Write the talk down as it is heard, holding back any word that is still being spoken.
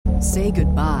Say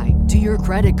goodbye to your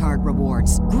credit card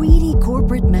rewards. Greedy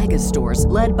corporate mega stores,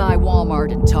 led by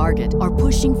Walmart and Target, are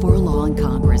pushing for a law in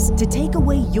Congress to take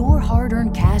away your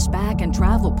hard-earned cash back and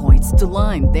travel points to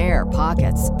line their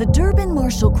pockets. The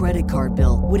Durbin-Marshall credit card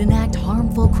bill would enact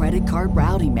harmful credit card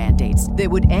routing mandates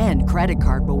that would end credit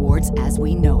card rewards as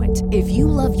we know it. If you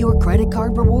love your credit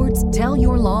card rewards, tell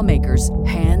your lawmakers,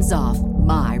 hands off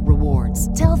my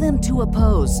rewards. Tell them to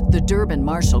oppose the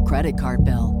Durbin-Marshall credit card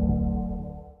bill.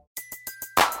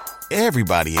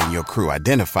 Everybody in your crew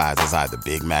identifies as either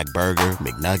Big Mac Burger,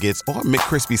 McNuggets, or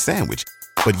McCrispy Sandwich.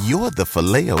 But you're the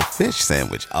Filet-O-Fish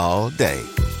Sandwich all day.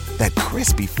 That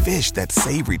crispy fish, that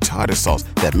savory tartar sauce,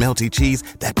 that melty cheese,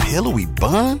 that pillowy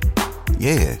bun.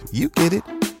 Yeah, you get it.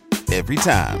 Every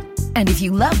time. And if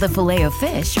you love the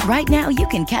Filet-O-Fish, right now you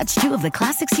can catch two of the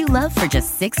classics you love for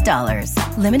just $6.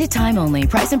 Limited time only.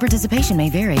 Price and participation may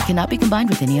vary. Cannot be combined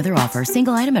with any other offer.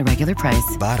 Single item at regular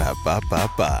price.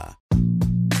 Ba-da-ba-ba-ba.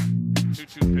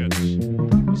 2-2 pitch.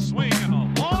 Swing and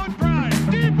a long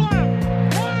drive. Deep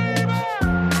left. Way back.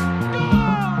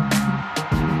 Gone!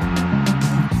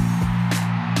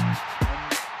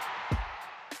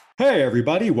 Hey,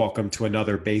 everybody. Welcome to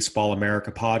another Baseball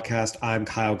America podcast. I'm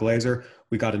Kyle Glazer.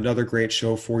 We got another great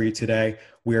show for you today.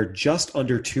 We are just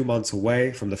under 2 months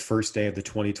away from the first day of the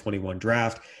 2021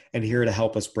 draft. And here to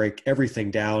help us break everything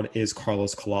down is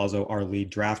Carlos Collazo, our lead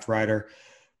draft writer.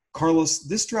 Carlos,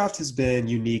 this draft has been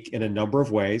unique in a number of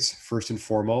ways. First and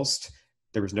foremost,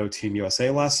 there was no Team USA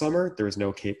last summer. There was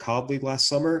no Cape Cod League last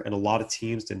summer. And a lot of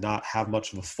teams did not have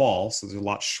much of a fall. So there's a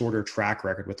lot shorter track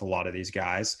record with a lot of these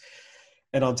guys.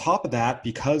 And on top of that,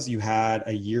 because you had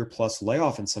a year-plus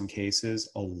layoff in some cases,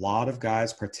 a lot of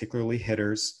guys, particularly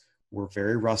hitters, were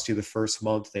very rusty the first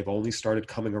month. They've only started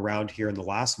coming around here in the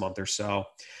last month or so.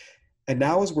 And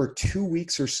now as we're 2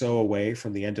 weeks or so away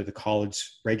from the end of the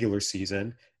college regular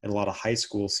season, and a lot of high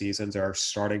school seasons are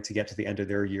starting to get to the end of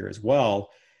their year as well,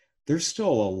 there's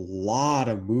still a lot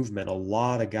of movement, a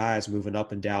lot of guys moving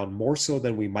up and down, more so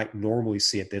than we might normally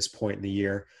see at this point in the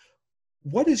year.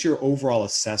 What is your overall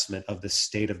assessment of the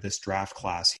state of this draft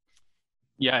class?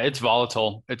 Yeah, it's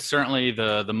volatile. It's certainly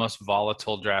the most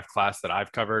volatile draft class that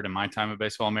I've covered in my time at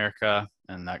Baseball America,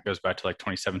 and that goes back to like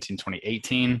 2017,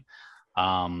 2018.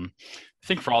 I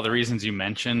think for all the reasons you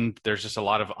mentioned, there's just a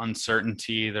lot of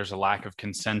uncertainty. There's a lack of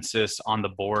consensus on the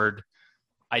board.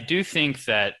 I do think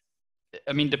that,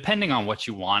 depending on what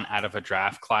you want out of a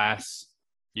draft class,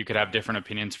 you could have different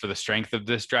opinions for the strength of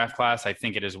this draft class. I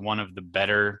think it is one of the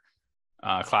better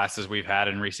classes we've had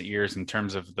in recent years in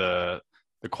terms of the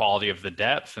quality of the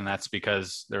depth. And that's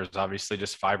because there was obviously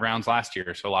just 5 rounds last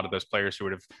year. So a lot of those players who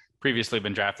would have previously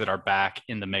been drafted are back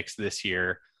in the mix this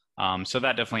year. So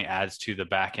that definitely adds to the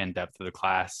back end depth of the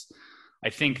class.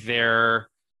 I think there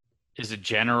is a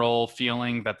general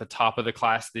feeling that the top of the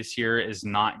class this year is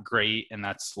not great. And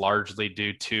that's largely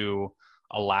due to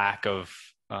a lack of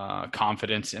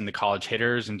confidence in the college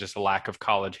hitters and just a lack of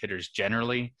college hitters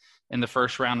generally in the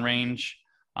first round range.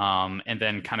 And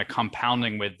then kind of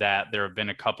compounding with that, there have been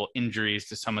a couple injuries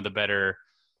to some of the better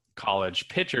college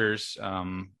pitchers,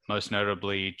 most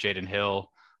notably Jaden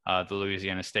Hill, the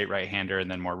Louisiana State right-hander,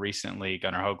 and then more recently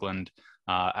Gunnar Hoagland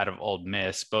out of Ole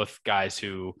Miss, both guys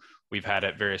who we've had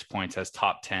at various points as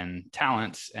top 10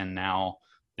 talents, and now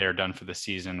they're done for the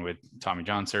season with Tommy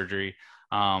John surgery.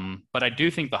 But I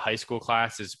do think the high school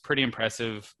class is pretty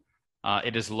impressive.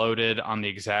 It is loaded on the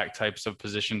exact types of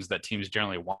positions that teams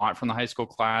generally want from the high school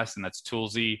class, and that's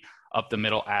toolsy, up the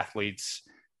middle athletes.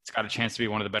 It's got a chance to be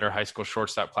one of the better high school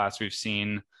shortstop class we've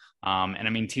seen.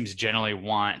 Teams generally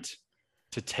want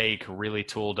to take really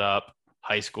tooled up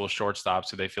high school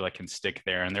shortstops who they feel like can stick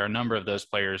there. And there are a number of those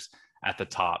players at the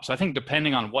top. So I think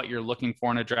depending on what you're looking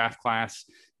for in a draft class,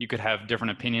 you could have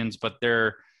different opinions, but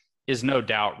there is no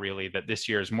doubt really that this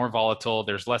year is more volatile.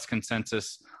 There's less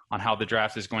consensus on how the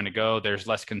draft is going to go. There's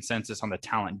less consensus on the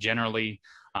talent generally.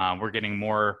 We're getting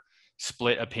more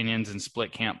split opinions and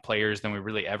split camp players than we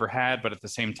really ever had. But at the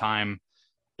same time,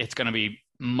 it's going to be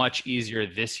much easier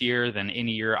this year than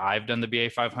any year I've done the BA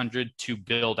 500 to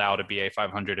build out a BA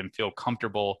 500 and feel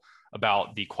comfortable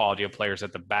about the quality of players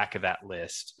at the back of that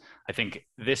list. I think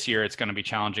this year it's going to be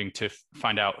challenging to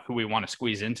find out who we want to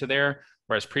squeeze into there,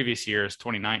 whereas previous years,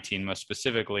 2019 most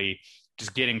specifically,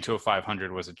 just getting to a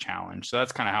 500 was a challenge. So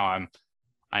that's kind of how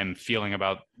I'm feeling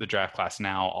about the draft class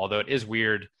now, although it is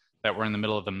weird that we're in the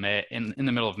middle of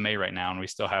May right now and we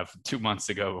still have 2 months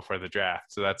to go before the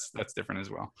draft. So that's different as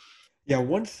well. Yeah,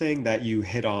 one thing that you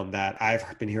hit on that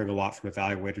I've been hearing a lot from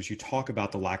evaluators, you talk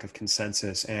about the lack of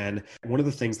consensus. And one of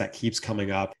the things that keeps coming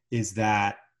up is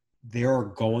that there are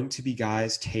going to be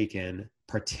guys taken,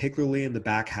 particularly in the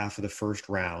back half of the first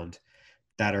round,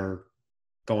 that are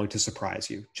going to surprise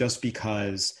you, just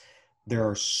because there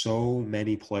are so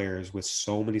many players with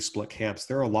so many split camps.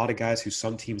 There are a lot of guys who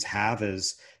some teams have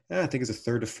as, I think, as a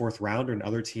third to fourth rounder, and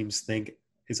other teams think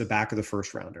is a back of the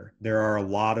first rounder. There are a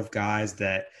lot of guys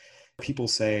that people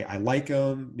say, I like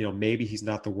him, maybe he's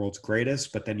not the world's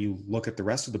greatest, but then you look at the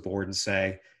rest of the board and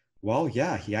say, well,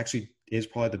 yeah, he actually is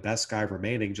probably the best guy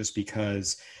remaining, just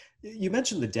because you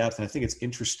mentioned the depth. And I think it's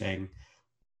interesting.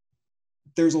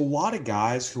 There's a lot of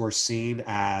guys who are seen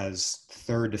as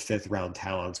third to fifth round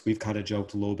talents. We've kind of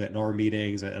joked a little bit in our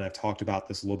meetings, and I've talked about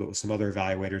this a little bit with some other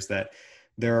evaluators, that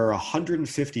there are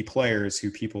 150 players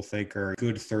who people think are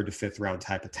good third to fifth round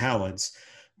type of talents,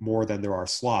 more than there are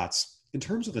slots. In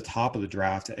terms of the top of the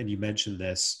draft, and you mentioned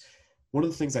this, one of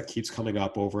the things that keeps coming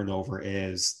up over and over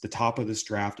is the top of this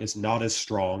draft is not as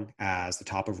strong as the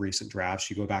top of recent drafts.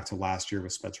 You go back to last year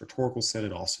with Spencer Torkelson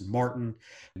and Austin Martin,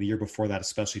 and the year before that,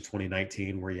 especially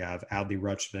 2019, where you have Adley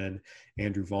Rutschman,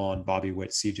 Andrew Vaughn, Bobby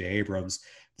Witt, CJ Abrams.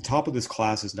 The top of this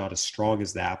class is not as strong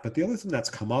as that. But the other thing that's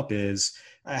come up is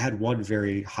I had one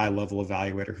very high-level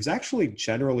evaluator who's actually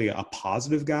generally a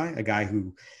positive guy, a guy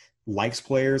who likes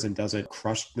players and doesn't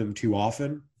crush them too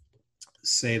often,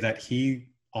 say that he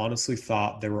honestly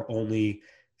thought there were only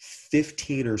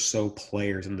 15 or so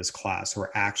players in this class who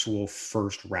are actual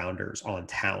first rounders on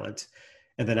talent.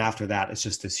 And then after that, it's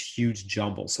just this huge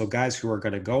jumble. So guys who are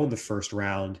going to go in the first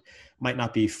round might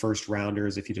not be first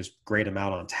rounders if you just grade them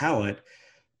out on talent,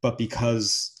 but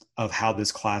because of how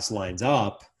this class lines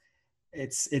up,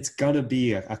 it's going to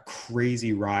be a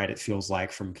crazy ride. It feels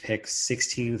like from pick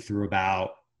 16 through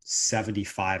about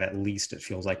 75, at least, it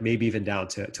feels like, maybe even down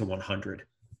to 100.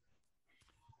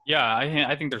 Yeah,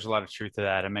 I think there's a lot of truth to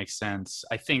that. It makes sense.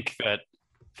 I think that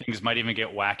things might even get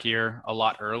wackier a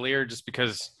lot earlier, just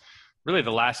because really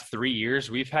the last 3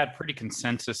 years, we've had pretty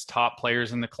consensus top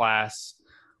players in the class,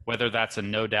 whether that's a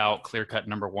no doubt clear-cut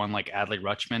number one like Adley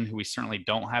Rutschman, who we certainly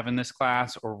don't have in this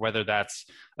class, or whether that's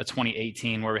a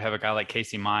 2018 where we have a guy like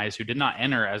Casey Mize, who did not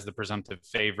enter as the presumptive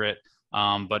favorite,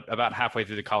 but about halfway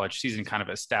through the college season kind of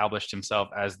established himself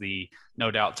as the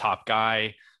no doubt top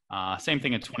guy. Same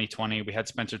thing in 2020. We had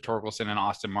Spencer Torkelson and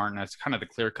Austin Martin as kind of the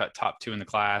clear-cut top two in the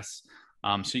class.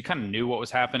 So you kind of knew what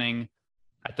was happening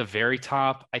at the very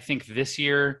top. I think this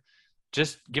year,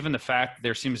 just given the fact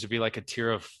there seems to be like a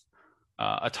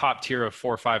top tier of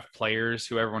 4 or 5 players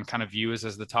who everyone kind of views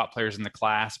as the top players in the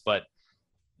class, but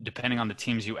depending on the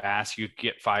teams you ask, you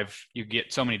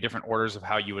get so many different orders of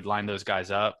how you would line those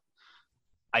guys up.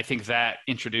 I think that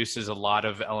introduces a lot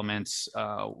of elements,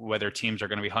 whether teams are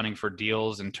going to be hunting for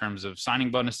deals in terms of signing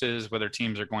bonuses, whether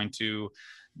teams are going to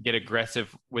get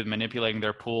aggressive with manipulating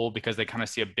their pool because they kind of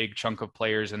see a big chunk of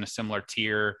players in a similar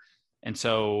tier. And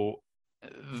so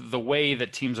the way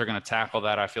that teams are going to tackle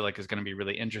that, I feel like, is going to be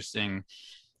really interesting.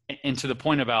 And to the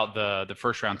point about the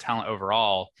first round talent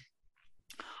overall,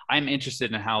 I'm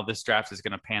interested in how this draft is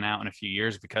going to pan out in a few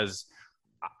years, because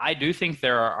I do think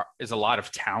there is a lot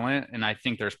of talent, and I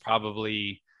think there's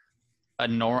probably a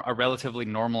relatively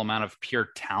normal amount of pure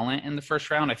talent in the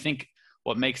first round. I think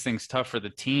what makes things tough for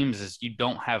the teams is you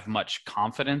don't have much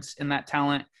confidence in that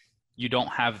talent. You don't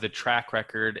have the track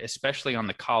record, especially on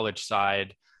the college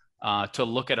side, to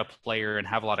look at a player and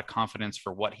have a lot of confidence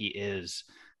for what he is.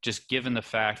 Just given the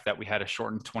fact that we had a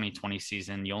shortened 2020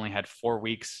 season, you only had 4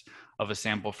 weeks of a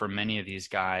sample for many of these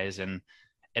guys. And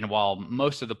while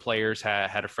most of the players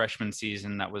had a freshman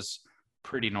season that was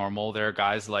pretty normal, there are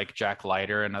guys like Jack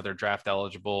Leiter and other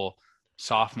draft-eligible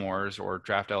sophomores or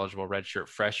draft-eligible redshirt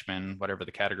freshmen, whatever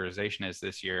the categorization is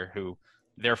this year, who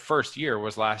their first year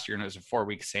was last year and it was a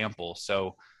 4-week sample.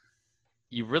 So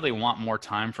you really want more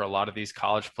time for a lot of these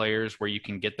college players where you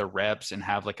can get the reps and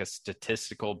have like a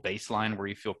statistical baseline where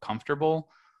you feel comfortable.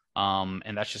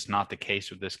 And that's just not the case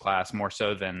with this class, more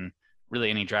so than really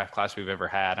any draft class we've ever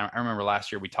had. I remember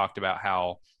last year we talked about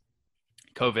how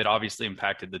COVID obviously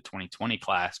impacted the 2020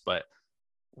 class, but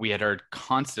we had heard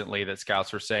constantly that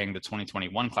scouts were saying the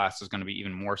 2021 class was going to be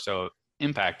even more so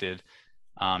impacted,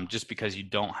 just because you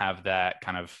don't have that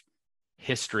kind of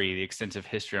history, the extensive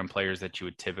history on players that you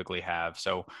would typically have.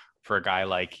 So for a guy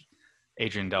like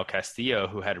Adrian Del Castillo,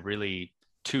 who had really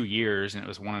 2 years and it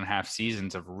was 1.5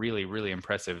 seasons of really, really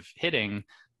impressive hitting,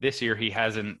 this year he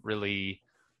hasn't really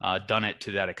done it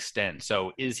to that extent.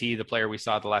 So is he the player we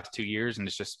saw the last 2 years and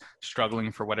is just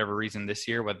struggling for whatever reason this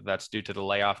year, whether that's due to the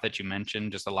layoff that you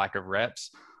mentioned, just a lack of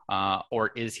reps,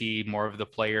 or is he more of the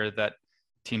player that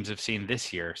teams have seen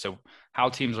this year? So how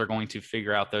teams are going to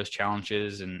figure out those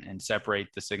challenges and separate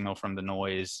the signal from the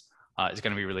noise is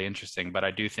going to be really interesting. But I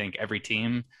do think every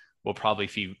team will probably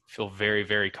feel very,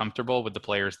 very comfortable with the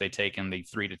players they take in the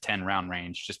 3 to 10 round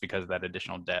range, just because of that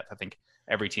additional depth. I think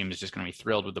every team is just going to be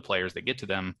thrilled with the players that get to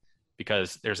them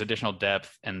because there's additional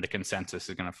depth and the consensus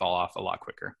is going to fall off a lot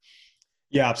quicker.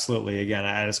 Yeah, absolutely. Again,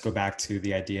 I just go back to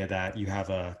the idea that you have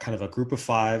a kind of a group of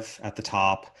 5 at the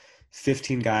top,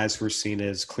 15 guys who are seen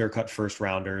as clear-cut first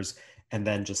rounders, and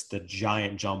then just the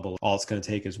giant jumble. All it's going to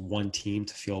take is one team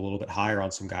to feel a little bit higher on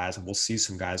some guys, and we'll see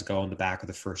some guys go in the back of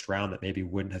the first round that maybe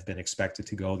wouldn't have been expected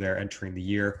to go there entering the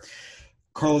year.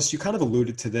 Carlos, you kind of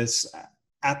alluded to this.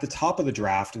 At the top of the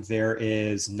draft, there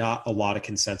is not a lot of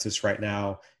consensus right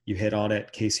now. You hit on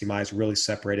it. Casey Mize really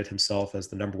separated himself as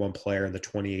the number 1 player in the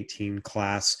 2018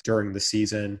 class during the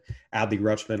season. Adley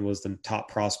Rutschman was the top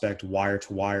prospect wire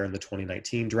to wire in the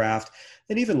 2019 draft.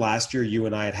 And even last year, you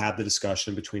and I had the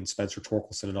discussion between Spencer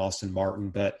Torkelson and Austin Martin.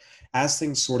 But as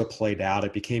things sort of played out,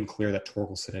 it became clear that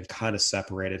Torkelson had kind of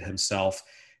separated himself.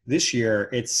 This year,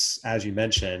 it's, as you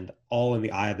mentioned, all in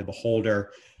the eye of the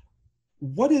beholder.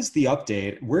 What is the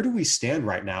update? Where do we stand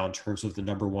right now in terms of the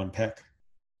number 1 pick?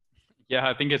 Yeah,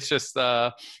 I think it's just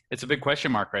it's a big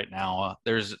question mark right now.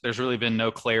 There's really been no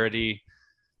clarity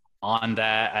on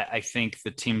that. I think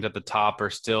the teams at the top are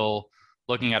still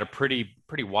looking at a pretty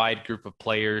wide group of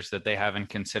players that they have in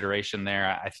consideration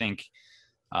there. I think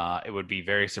it would be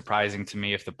very surprising to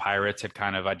me if the Pirates had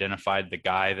kind of identified the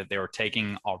guy that they were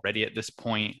taking already at this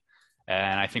point.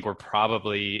 And I think it's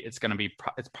probably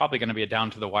going to be a down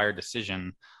to the wire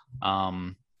decision.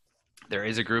 There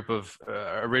is a group of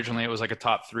originally it was like a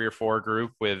top 3 or 4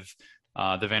 group with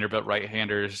the Vanderbilt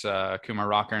right-handers, Kumar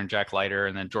Rocker and Jack Leiter,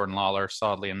 and then Jordan Lawler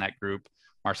solidly in that group.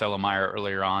 Marcelo Meyer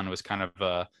earlier on was kind of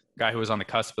a guy who was on the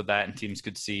cusp of that, and teams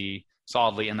could see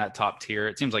solidly in that top tier.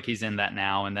 It seems like he's in that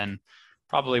now. And then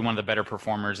probably one of the better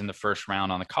performers in the first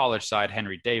round on the college side,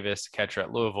 Henry Davis, catcher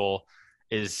at Louisville,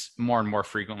 is more and more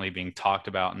frequently being talked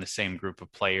about in the same group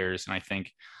of players. And I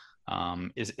think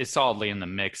is solidly in the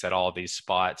mix at all of these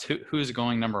spots. Who's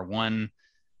going number 1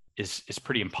 is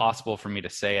pretty impossible for me to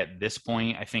say at this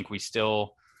point. I think we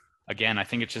still, again, I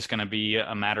think it's just going to be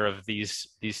a matter of these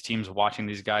teams watching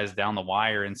these guys down the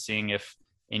wire and seeing if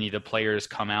any of the players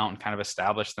come out and kind of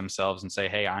establish themselves and say,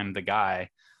 hey, I'm the guy.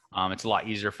 It's a lot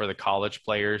easier for the college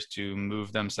players to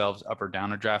move themselves up or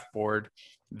down a draft board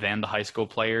than the high school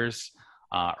players.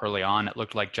 Early on, it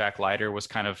looked like Jack Leiter was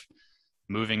kind of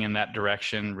moving in that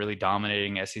direction, really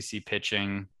dominating SEC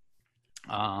pitching.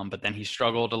 But then he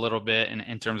struggled a little bit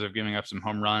in terms of giving up some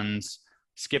home runs,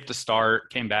 skipped a start,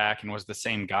 came back and was the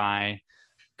same guy.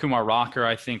 Kumar Rocker,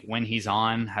 I think when he's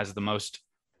on, has the most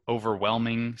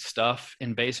overwhelming stuff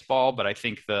in baseball, but I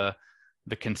think the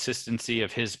consistency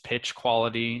of his pitch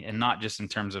quality, and not just in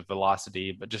terms of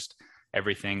velocity, but just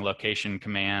everything, location,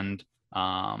 command,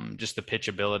 just the pitch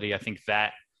ability, I think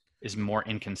that is more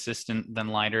inconsistent than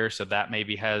Leiter. So that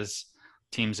maybe has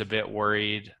teams a bit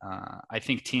worried. I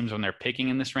think teams, when they're picking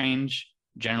in this range,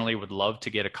 generally would love to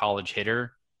get a college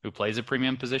hitter who plays a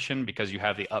premium position because you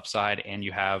have the upside and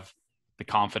you have the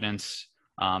confidence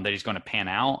that he's going to pan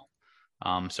out.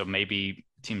 So maybe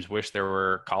teams wish there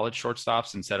were college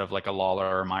shortstops instead of like a Lawler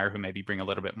or a Meyer who maybe bring a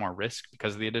little bit more risk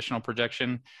because of the additional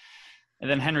projection. And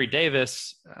then Henry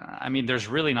Davis, I mean, there's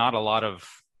really not a lot of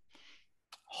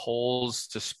holes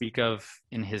to speak of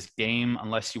in his game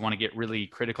unless you want to get really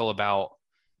critical about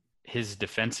his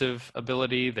defensive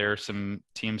ability. There are some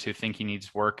teams who think he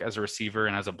needs work as a receiver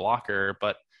and as a blocker,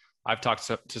 but I've talked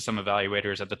to some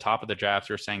evaluators at the top of the draft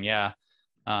who are saying, yeah,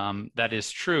 that is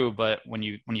true. But when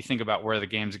you think about where the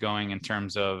game's going in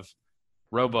terms of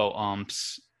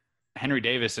robo-umps, Henry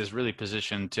Davis is really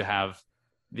positioned to have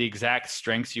the exact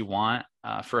strengths you want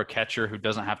for a catcher who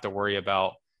doesn't have to worry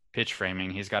about pitch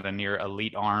framing. He's got a near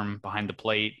elite arm behind the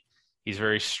plate. He's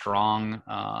very strong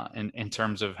in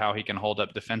terms of how he can hold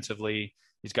up defensively.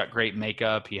 He's got great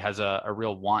makeup. He has a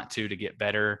real want to get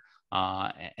better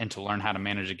and to learn how to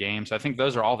manage a game. So I think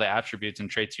those are all the attributes and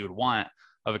traits you would want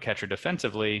of a catcher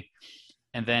defensively.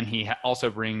 And then he also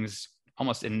brings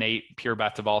almost innate pure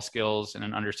bat to ball skills and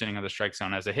an understanding of the strike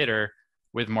zone as a hitter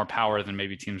with more power than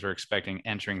maybe teams were expecting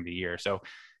entering the year. So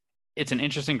it's an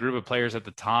interesting group of players at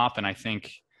the top. And I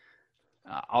think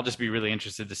I'll just be really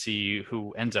interested to see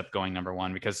who ends up going number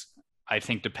 1, because I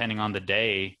think depending on the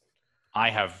day, I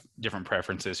have different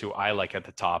preferences who I like at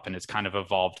the top, and it's kind of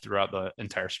evolved throughout the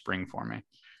entire spring for me.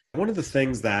 One of the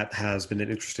things that has been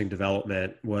an interesting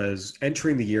development was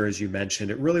entering the year, as you mentioned,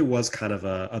 it really was kind of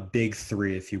a big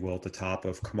 3, if you will, at the top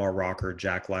of Kumar Rocker,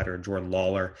 Jack Leiter, and Jordan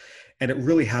Lawler. And it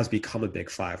really has become a big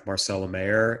 5. Marcelo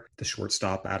Meyer, the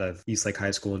shortstop out of Eastlake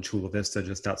High School in Chula Vista,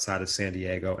 just outside of San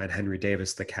Diego, and Henry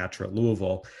Davis, the catcher at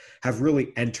Louisville, have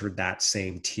really entered that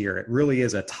same tier. It really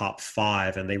is a top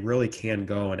 5, and they really can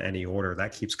go in any order.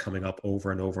 That keeps coming up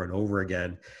over and over and over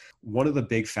again. one of the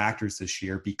big factors this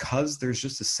year, because there's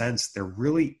just a sense there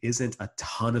really isn't a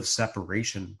ton of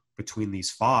separation between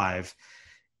these five,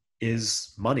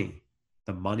 is money.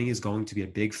 The money is going to be a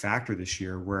big factor this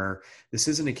year, where this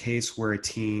isn't a case where a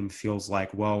team feels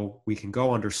like, well, we can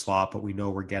go under slot, but we know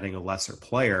we're getting a lesser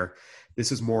player.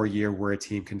 This is more a year where a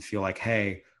team can feel like,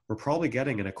 hey, we're probably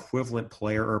getting an equivalent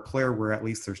player, or a player where at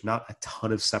least there's not a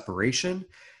ton of separation.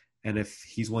 And if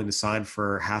he's willing to sign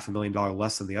for $500,000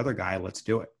 less than the other guy, let's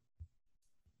do it.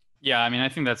 Yeah, I mean, I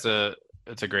think that's a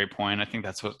great point. I think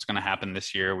that's what's going to happen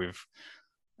this year.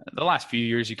 The last few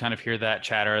years, you kind of hear that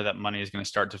chatter that money is going to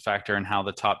start to factor in how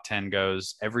the top 10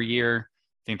 goes every year.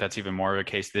 I think that's even more of a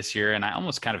case this year. And I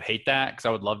almost kind of hate that, because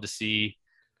I would love to see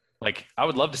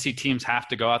teams have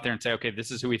to go out there and say, okay,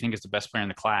 this is who we think is the best player in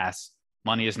the class.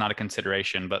 Money is not a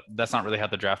consideration, but that's not really how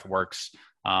the draft works.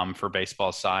 For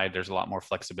baseball side, there's a lot more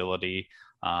flexibility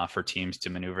for teams to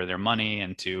maneuver their money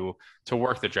and to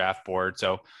work the draft board.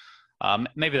 So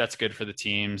maybe that's good for the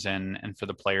teams and for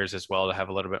the players as well, to have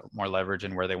a little bit more leverage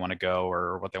in where they want to go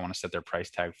or what they want to set their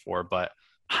price tag for. But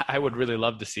I would really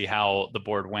love to see how the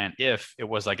board went if it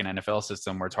was like an NFL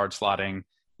system where it's hard slotting.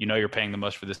 You know, you're paying the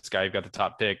most for this guy. You've got the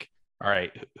top pick. All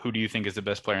right, who do you think is the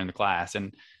best player in the class?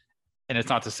 And it's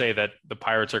not to say that the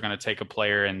Pirates are going to take a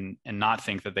player and not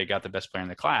think that they got the best player in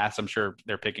the class. I'm sure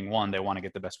they're picking one. They want to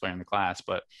get the best player in the class,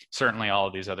 but certainly all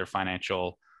of these other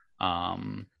financial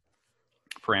parameters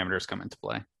come into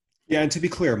play. Yeah, and to be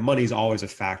clear, money's always a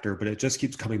factor, but it just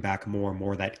keeps coming back more and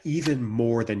more that even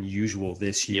more than usual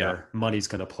this year, money's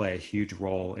going to play a huge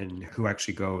role in who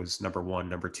actually goes number 1,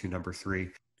 number 2, number 3.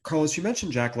 Carlos, you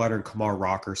mentioned Jack Leiter and Kumar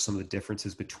Rocker, some of the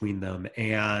differences between them.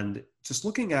 And just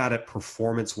looking at it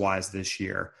performance-wise this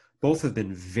year, both have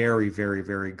been very, very,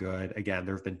 very good. Again,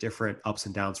 there have been different ups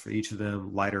and downs for each of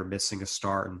them. Leiter missing a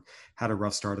start and had a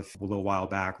rough start a little while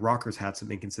back. Rocker's had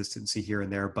some inconsistency here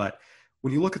and there, but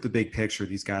when you look at the big picture,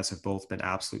 these guys have both been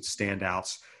absolute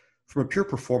standouts. From a pure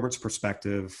performance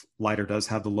perspective, Leiter does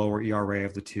have the lower ERA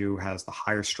of the two, has the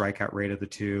higher strikeout rate of the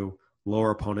two,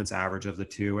 lower opponent's average of the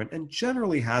two, and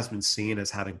generally has been seen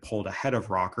as having pulled ahead of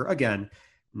Rocker. Again,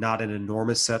 not an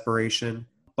enormous separation,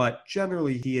 but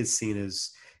generally he is seen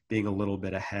as being a little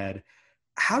bit ahead.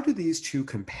 How do these two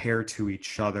compare to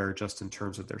each other just in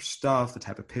terms of their stuff, the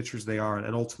type of pitchers they are,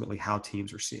 and ultimately how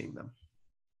teams are seeing them?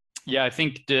 Yeah, I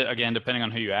think, again, depending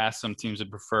on who you ask, some teams would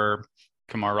prefer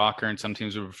Kumar Rocker and some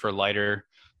teams would prefer Leiter.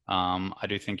 I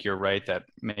do think you're right that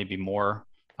maybe more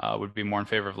would be more in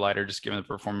favor of Leiter just given the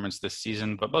performance this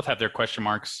season, but both have their question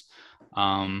marks.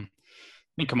 I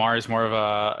think Kumar is more of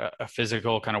a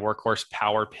physical kind of workhorse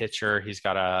power pitcher. He's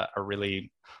got a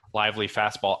really lively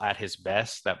fastball at his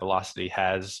best. That velocity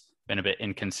has been a bit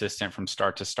inconsistent from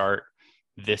start to start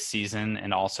this season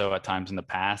and also at times in the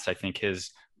past. I think his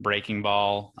breaking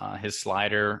ball, his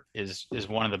slider is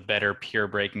one of the better pure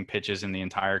breaking pitches in the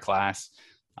entire class.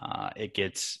 It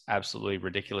gets absolutely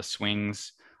ridiculous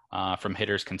swings from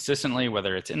hitters consistently,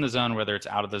 whether it's in the zone, whether it's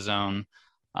out of the zone.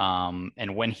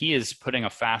 And when he is putting a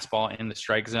fastball in the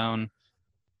strike zone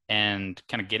and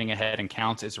kind of getting ahead in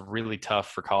counts, it's really tough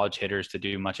for college hitters to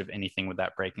do much of anything with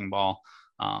that breaking ball.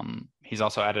 He's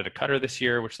also added a cutter this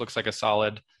year, which looks like a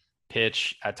solid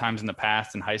pitch. At times in the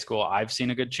past in high school, I've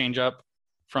seen a good changeup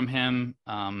from him.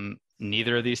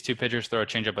 Neither of these two pitchers throw a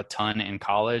changeup a ton in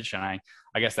college. And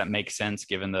I guess that makes sense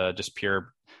given the just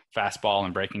pure fastball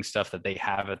and breaking stuff that they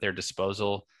have at their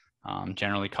disposal.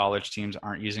 Generally, college teams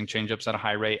aren't using changeups at a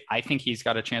high rate. I think he's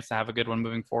got a chance to have a good one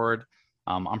moving forward.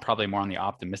 I'm probably more on the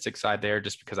optimistic side there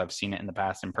just because I've seen it in the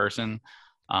past in person.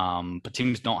 But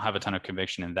teams don't have a ton of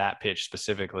conviction in that pitch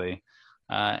specifically.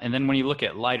 And then when you look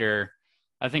at Leiter,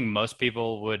 I think most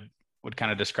people would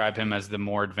kind of describe him as the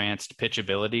more advanced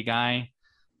pitchability guy.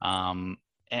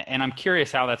 And I'm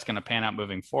curious how that's going to pan out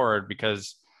moving forward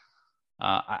because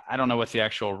I don't know what the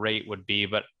actual rate would be,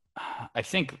 but I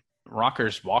think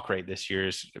Rocker's walk rate this year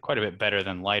is quite a bit better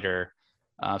than Leiter.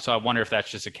 So I wonder if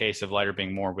that's just a case of Leiter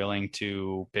being more willing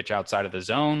to pitch outside of the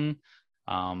zone.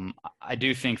 I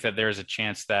do think that there's a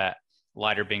chance that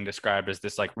Leiter being described as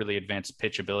this like really advanced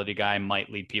pitchability guy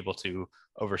might lead people to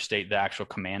overstate the actual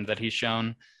command that he's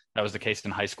shown. That was the case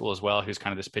in high school as well. He was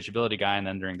kind of this pitchability guy. And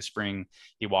then during the spring,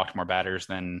 he walked more batters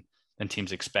than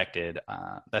teams expected.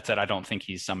 That said, I don't think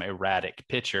he's some erratic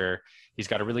pitcher. He's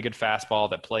got a really good fastball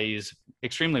that plays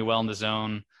extremely well in the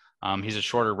zone. He's a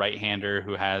shorter right-hander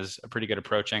who has a pretty good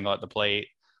approach angle at the plate.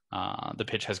 The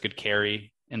pitch has good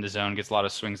carry in the zone, gets a lot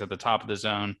of swings at the top of the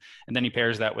zone. And then he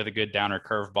pairs that with a good downer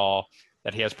curveball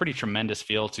that he has pretty tremendous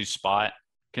feel to spot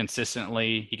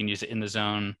consistently. He can use it in the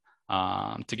zone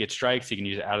to get strikes. He can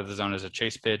use it out of the zone as a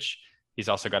chase pitch. He's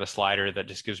also got a slider that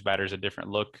just gives batters a different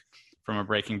look from a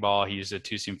breaking ball. He used a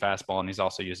two-seam fastball, and he's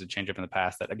also used a changeup in the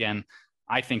past that, again,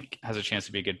 I think has a chance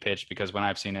to be a good pitch, because when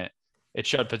I've seen it, it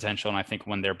showed potential. And I think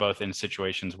when they're both in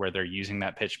situations where they're using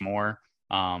that pitch more,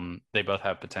 they both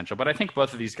have potential. But I think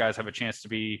both of these guys have a chance to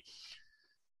be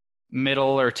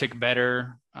middle or tick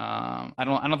better. I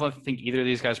don't think either of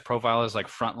these guys profile as like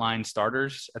frontline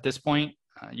starters at this point.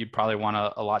 You'd probably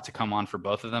want a lot to come on for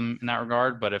both of them in that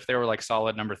regard. But if they were like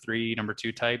solid number 3, number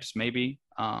 2 types, maybe,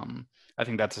 I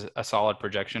think that's a solid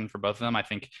projection for both of them. I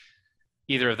think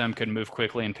either of them could move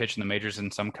quickly and pitch in the majors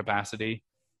in some capacity.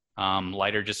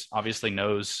 Leiter just obviously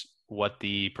knows what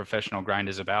the professional grind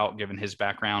is about, given his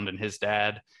background and his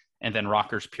dad. And then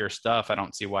Rocker's pure stuff. I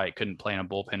don't see why it couldn't play in a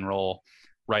bullpen role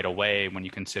right away when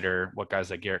you consider what guys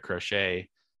like Garrett Crochet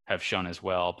have shown as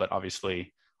well. But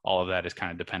obviously all of that is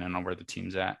kind of dependent on where the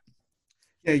team's at.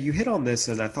 Yeah, you hit on this,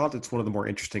 and I thought it's one of the more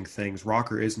interesting things.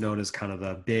 Rocker is known as kind of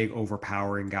the big,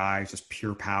 overpowering guy, just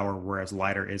pure power, whereas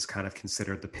Leiter is kind of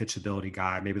considered the pitchability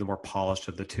guy, maybe the more polished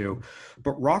of the two.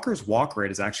 But Rocker's walk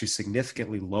rate is actually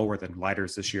significantly lower than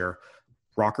Leiter's this year.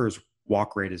 Rocker's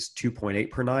walk rate is 2.8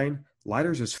 per 9.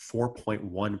 Leiter's is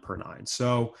 4.1 per 9.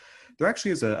 So there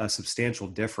actually is a substantial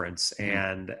difference,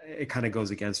 and it kind of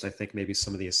goes against, I think, maybe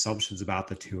some of the assumptions about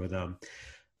the two of them.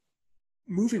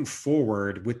 Moving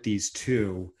forward with these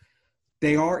two,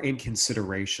 they are in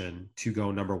consideration to go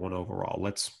number 1 overall.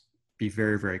 Let's be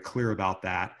very, very clear about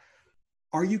that.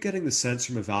 Are you getting the sense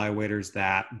from evaluators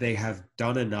that they have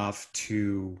done enough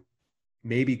to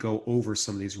maybe go over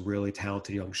some of these really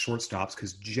talented young shortstops?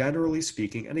 Because generally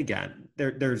speaking, and again,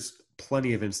 there's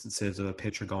plenty of instances of a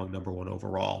pitcher going number 1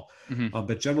 overall.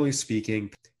 But generally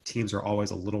speaking, teams are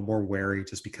always a little more wary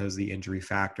just because of the injury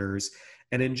factors.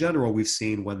 And in general, we've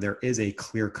seen when there is a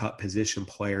clear-cut position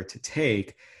player to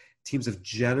take, teams have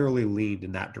generally leaned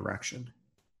in that direction.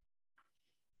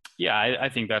 Yeah, I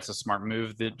think that's a smart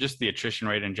move. Just the attrition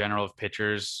rate in general of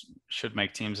pitchers should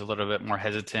make teams a little bit more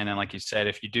hesitant. And like you said,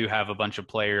 if you do have a bunch of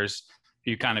players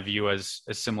who you kind of view as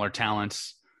similar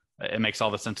talents, it makes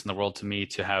all the sense in the world to me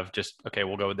to have just, okay,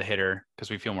 we'll go with the hitter because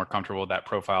we feel more comfortable with that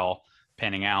profile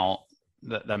panning out.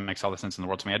 That makes all the sense in the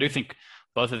world to me. I do think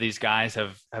both of these guys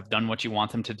have done what you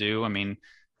want them to do. I mean,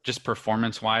 just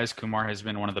performance-wise, Kumar has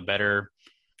been one of the better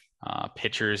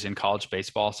pitchers in college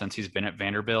baseball since he's been at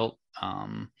Vanderbilt.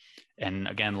 And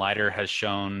again, Leiter has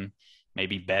shown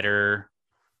maybe better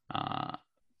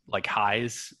like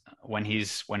highs when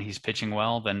he's pitching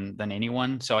well than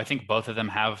anyone. So I think both of them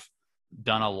have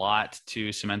done a lot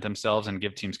to cement themselves and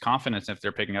give teams confidence if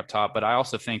they're picking up top. But I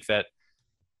also think that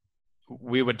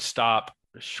we would stop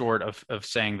short of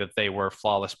saying that they were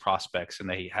flawless prospects and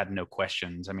they had no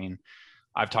questions. I mean,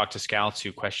 I've talked to scouts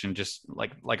who question just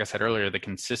like I said earlier, the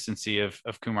consistency of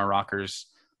Kumar Rocker's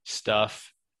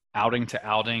stuff outing to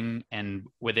outing and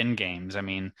within games. I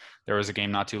mean, there was a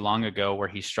game not too long ago where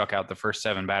he struck out the first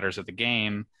 7 batters of the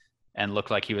game and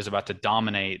looked like he was about to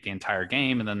dominate the entire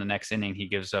game. And then the next inning, he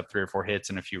gives up 3 or 4 hits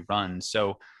and a few runs.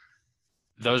 So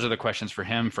those are the questions for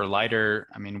him. For Leiter,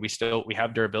 I mean, we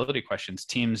have durability questions.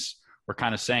 Teams were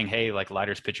kind of saying, hey, like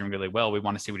Leiter's pitching really well. We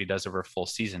want to see what he does over a full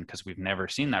season because we've never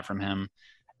seen that from him.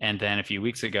 And then a few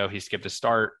weeks ago, he skipped a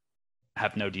start,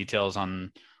 have no details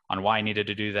on why he needed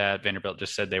to do that. Vanderbilt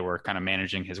just said they were kind of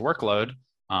managing his workload,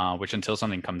 which until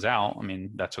something comes out, I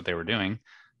mean, that's what they were doing.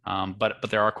 But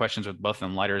there are questions with both of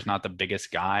them. Leiter is not the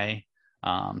biggest guy.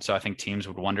 So I think teams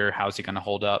would wonder, how's he going to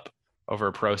hold up over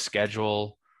a pro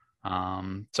schedule?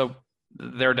 So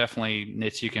there are definitely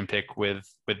nits you can pick with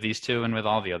these two and with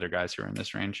all the other guys who are in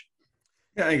this range.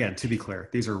 Yeah, again, to be clear,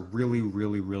 these are really,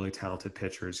 really, really talented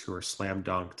pitchers who are slam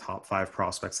dunk top 5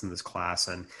 prospects in this class.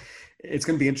 And it's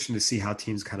going to be interesting to see how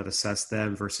teams kind of assess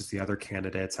them versus the other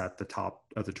candidates at the top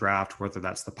of the draft, whether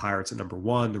that's the Pirates at number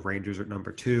 1, the Rangers at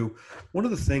number 2. One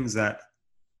of the things that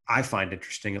I find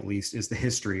interesting, at least, is the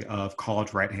history of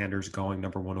college right-handers going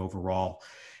number 1 overall.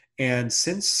 And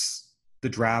since the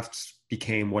draft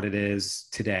became what it is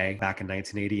today, back in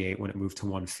 1988 when it moved to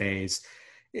one phase,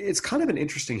 it's kind of an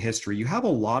interesting history. You have a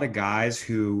lot of guys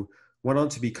who went on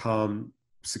to become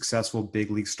successful big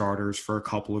league starters for a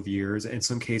couple of years. In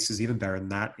some cases, even better than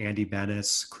that. Andy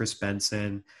Benes, Chris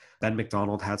Benson, Ben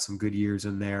McDonald had some good years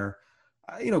in there.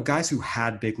 Guys who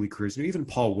had big league careers. Even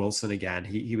Paul Wilson, again,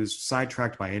 he was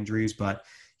sidetracked by injuries, but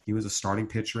he was a starting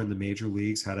pitcher in the major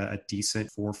leagues, had a decent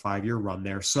 4 or 5 year run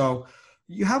there. So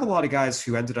you have a lot of guys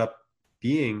who ended up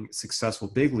being successful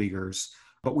big leaguers,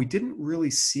 but we didn't really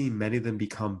see many of them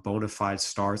become bona fide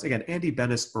stars. Again, Andy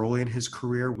Benes early in his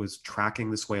career was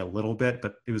tracking this way a little bit,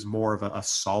 but it was more of a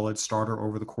solid starter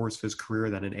over the course of his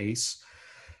career than an ace.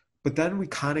 But then we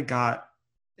kind of got,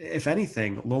 if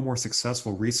anything, a little more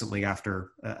successful recently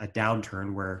after a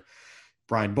downturn where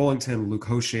Brian Bullington, Luke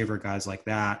Hochevar, guys like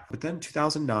that. But then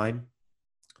 2009,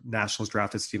 Nationals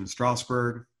drafted Steven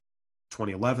Strasburg.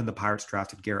 2011, the Pirates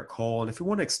drafted Garrett Cole. And if we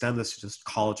want to extend this to just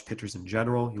college pitchers in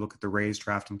general, you look at the Rays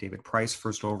drafting David Price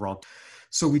first overall.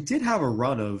 So we did have a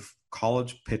run of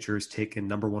college pitchers taken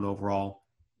number one overall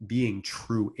being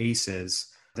true aces.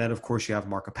 Then, of course, you have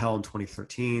Mark Appel in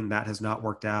 2013. That has not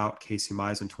worked out. Casey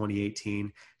Mize in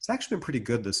 2018. It's actually been pretty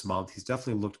good this month. He's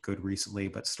definitely looked good recently,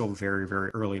 but still very,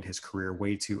 very early in his career,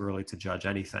 way too early to judge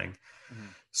anything. Mm-hmm.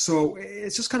 So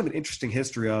it's just kind of an interesting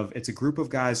history of it's a group of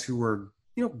guys who were,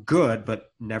 good,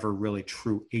 but never really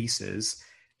true aces.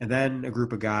 And then a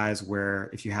group of guys where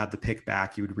if you had the pick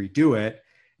back, you would redo it.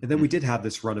 And then we did have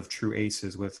this run of true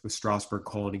aces with Strasburg,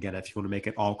 Cole, and again, if you want to make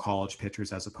it all college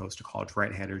pitchers as opposed to college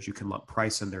right-handers, you can lump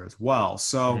Price in there as well.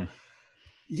 So,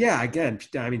 yeah, again,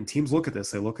 I mean, teams look at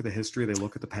this. They look at the history, they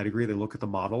look at the pedigree, they look at the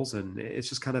models, and it's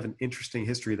just kind of an interesting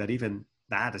history that even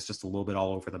that is just a little bit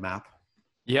all over the map.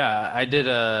 Yeah, I did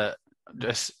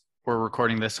we're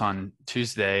recording this on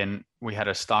Tuesday, and we had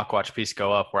a stock watch piece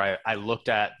go up where I looked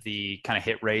at the kind of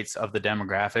hit rates of the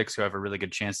demographics who have a really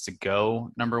good chance to go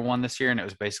number one this year. And it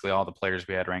was basically all the players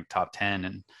we had ranked top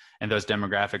 10. And those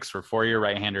demographics were 4-year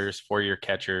right-handers, 4-year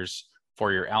catchers,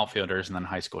 4-year outfielders, and then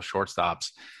high school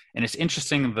shortstops. And it's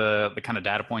interesting the kind of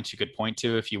data points you could point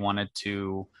to if you wanted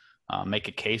to make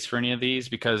a case for any of these,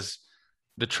 because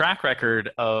the track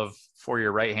record of 4-year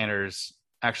right-handers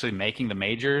actually making the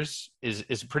majors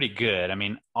is pretty good. I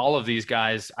mean, all of these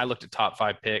guys, I looked at top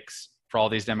 5 picks for all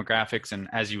these demographics. And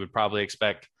as you would probably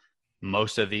expect,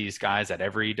 most of these guys at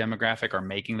every demographic are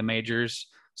making the majors.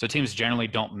 So teams generally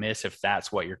don't miss if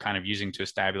that's what you're kind of using to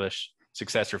establish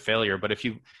success or failure. But if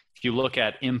you look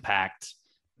at impact,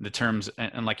 the terms,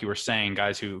 and like you were saying,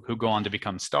 guys who go on to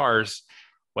become stars,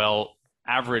 well,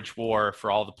 average WAR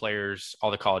for all the players, all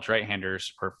the college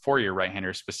right-handers, or 4-year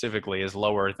right-handers specifically, is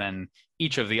lower than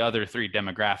each of the other 3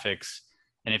 demographics.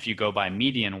 And if you go by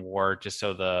median WAR, just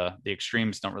so the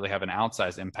extremes don't really have an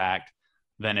outsized impact,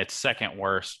 then it's second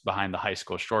worst behind the high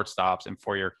school shortstops, and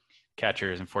 4-year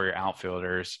catchers and 4-year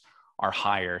outfielders are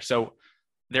higher. So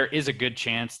there is a good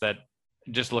chance that,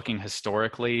 just looking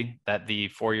historically, that the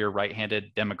 4-year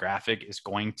right-handed demographic is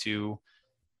going to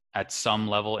at some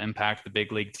level impact the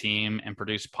big league team and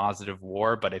produce positive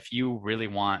WAR. But if you really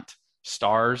want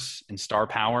stars and star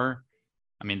power,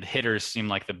 I mean, the hitters seem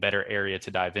like the better area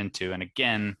to dive into. And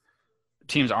again,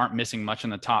 teams aren't missing much in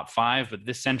the top 5, but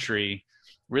this century,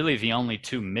 really the only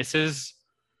 2 misses,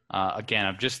 again,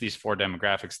 of just these 4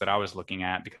 demographics that I was looking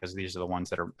at, because these are the ones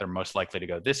that are most likely to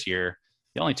go this year,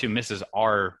 the only 2 misses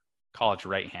are college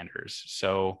right-handers.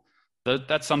 So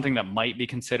that's something that might be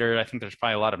considered. I think there's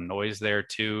probably a lot of noise there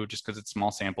too, just because it's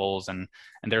small samples, and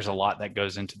there's a lot that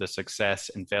goes into the success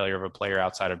and failure of a player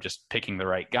outside of just picking the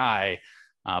right guy.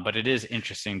 But it is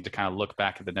interesting to kind of look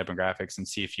back at the demographics and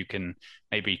see if you can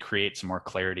maybe create some more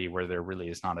clarity where there really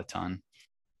is not a ton.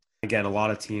 Again, a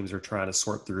lot of teams are trying to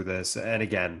sort through this. And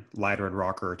again, Leiter and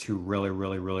Rocker are 2 really,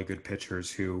 really, really good pitchers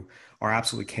who are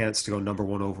absolutely candidates to go number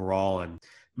 1 overall. And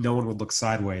no one would look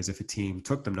sideways if a team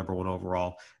took them number 1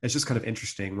 overall. It's just kind of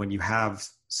interesting when you have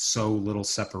so little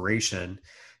separation.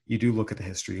 You do look at the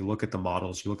history, you look at the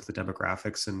models, you look at the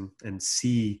demographics, and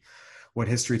see what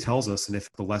history tells us and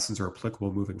if the lessons are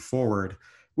applicable moving forward.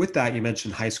 With that, you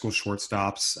mentioned high school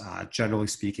shortstops. Generally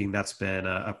speaking, that's been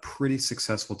a pretty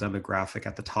successful demographic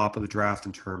at the top of the draft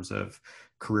in terms of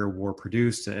career WAR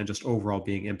produced and just overall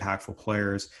being impactful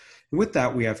players. And with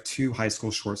that, we have 2 high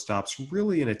school shortstops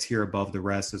really in a tier above the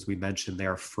rest. As we mentioned, they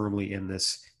are firmly in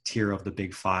this tier of the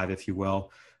big 5, if you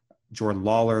will. Jordan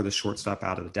Lawler, the shortstop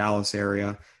out of the Dallas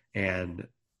area, and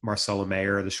Marcelo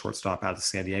Mayer, the shortstop out of the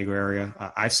San Diego area.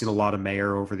 I've seen a lot of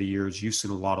Mayer over the years. You've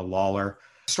seen a lot of Lawler.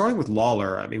 Starting with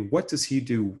Lawler, I mean, what does he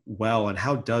do well, and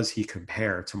how does he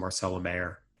compare to Marcelo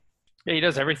Mayer? Yeah, he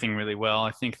does everything really well.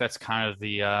 I think that's kind of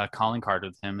the calling card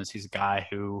with him, is he's a guy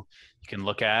who you can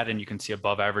look at and you can see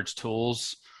above average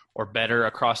tools or better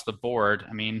across the board.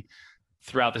 I mean,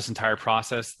 throughout this entire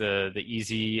process, the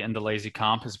easy and the lazy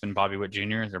comp has been Bobby Witt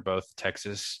Jr. They're both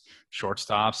Texas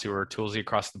shortstops who are toolsy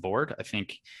across the board. I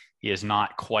think he is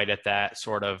not quite at that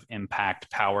sort of impact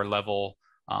power level.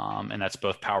 And that's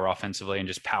both power offensively and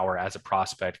just power as a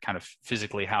prospect, kind of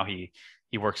physically how he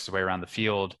works his way around the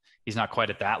field. He's not quite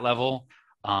at that level.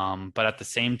 But at the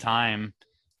same time,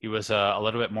 he was a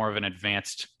little bit more of an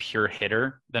advanced pure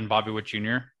hitter than Bobby Witt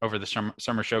Jr. Over the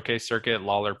summer showcase circuit.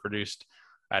 Lawler produced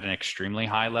at an extremely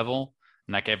high level,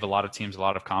 and that gave a lot of teams a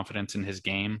lot of confidence in his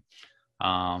game.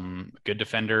 Good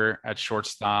defender at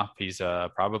shortstop. He's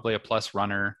probably a plus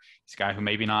runner. He's a guy who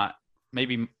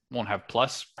maybe won't have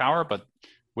plus power, but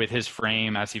with his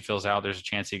frame as he fills out, there's a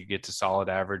chance he could get to solid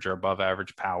average or above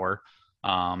average power.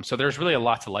 So there's really a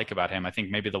lot to like about him. I think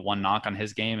maybe the one knock on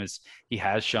his game is he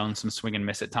has shown some swing and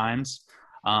miss at times.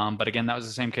 But again, that was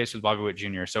the same case with Bobby Witt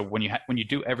Jr. So when you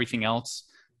do everything else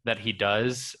that he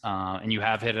does, and you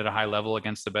have hit at a high level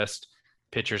against the best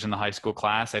pitchers in the high school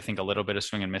class, I think a little bit of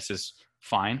swing and miss is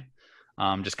fine.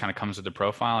 Just kind of comes with the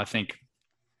profile. I think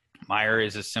Meyer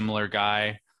is a similar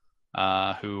guy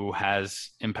who has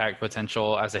impact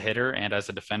potential as a hitter and as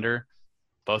a defender.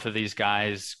 Both of these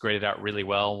guys graded out really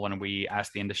well when we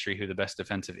asked the industry who the best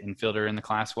defensive infielder in the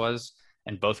class was,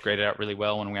 and both graded out really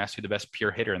well when we asked who the best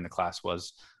pure hitter in the class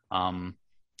was.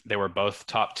 They were both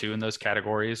top 2 in those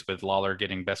categories, with Lawler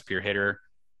getting best pure hitter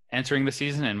entering the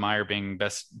season and Meyer being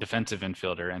best defensive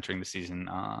infielder entering the season.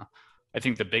 I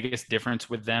think the biggest difference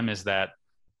with them is that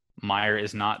Meyer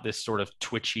is not this sort of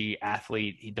twitchy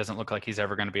athlete. He doesn't look like he's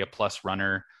ever going to be a plus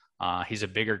runner. He's a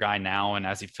bigger guy now, and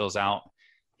as he fills out,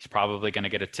 he's probably going to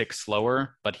get a tick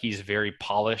slower, but he's very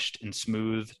polished and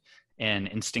smooth and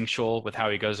instinctual with how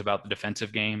he goes about the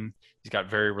defensive game. He's got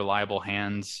very reliable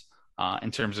hands.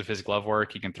 In terms of his glove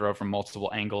work, he can throw from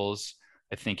multiple angles.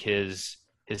 I think his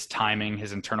timing,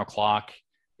 his internal clock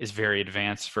is very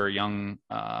advanced for a young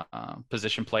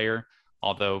position player,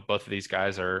 although both of these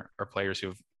guys are players who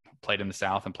have played in the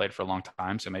South and played for a long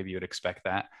time, so maybe you would expect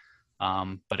that.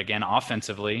 But again,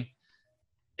 offensively,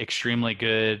 extremely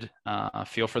good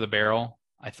feel for the barrel.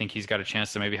 I think he's got a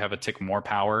chance to maybe have a tick more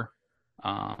power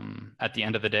at the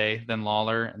end of the day than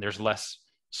Lawler. And there's less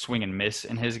swing and miss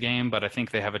in his game, but I think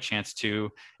they have a chance to,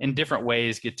 in different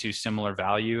ways, get to similar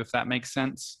value, if that makes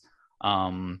sense.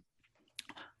 But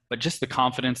just the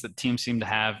confidence that teams seem to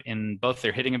have in both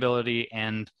their hitting ability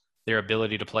and their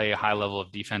ability to play a high level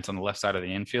of defense on the left side of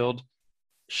the infield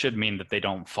should mean that they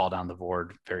don't fall down the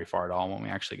board very far at all when we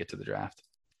actually get to the draft.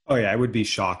 Oh, yeah, it would be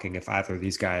shocking if either of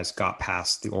these guys got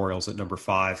past the Orioles at number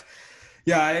 5.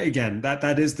 Yeah, again,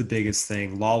 that is the biggest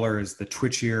thing. Lawler is the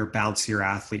twitchier, bouncier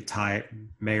athlete type.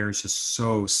 Meyer is just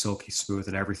so silky smooth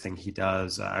in everything he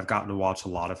does. I've gotten to watch a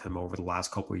lot of him over the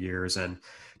last couple of years, and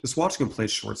just watching him play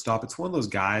shortstop, it's one of those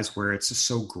guys where it's just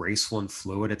so graceful and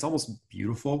fluid. It's almost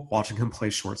beautiful watching him play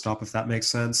shortstop, if that makes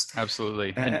sense.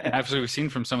 Absolutely. And as we've seen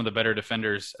from some of the better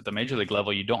defenders at the major league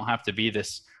level, you don't have to be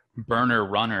this burner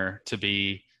runner to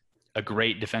be a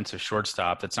great defensive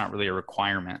shortstop. That's not really a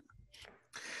requirement.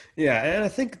 Yeah, and I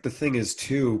think the thing is,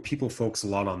 too, people focus a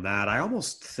lot on that. I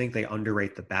almost think they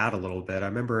underrate the bat a little bit. I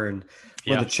remember in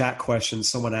one of the chat questions,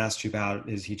 someone asked you about,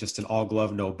 is he just an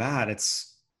all-glove, no bat?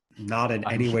 It's not in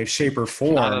any way, shape, or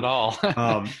form. Not at all.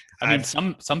 I mean,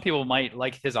 some people might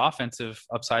like his offensive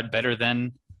upside better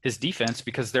than his defense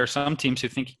because there are some teams who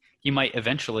think he might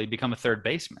eventually become a third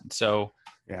baseman. So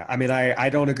yeah, I mean, I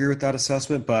don't agree with that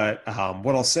assessment, but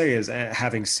what I'll say is,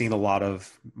 having seen a lot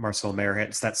of Marcelo Mayer hit,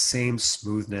 it's that same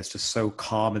smoothness, just so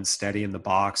calm and steady in the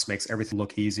box, makes everything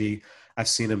look easy. I've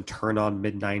seen him turn on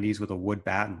mid-90s with a wood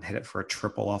bat and hit it for a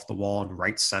triple off the wall in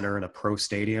right center in a pro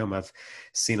stadium. I've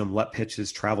seen him let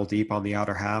pitches travel deep on the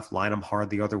outer half, line them hard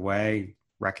the other way,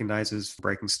 recognizes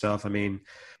breaking stuff. I mean,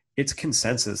 it's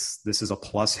consensus. This is a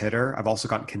plus hitter. I've also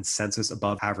gotten consensus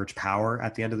above average power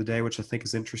at the end of the day, which I think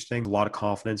is interesting. A lot of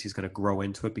confidence. He's going to grow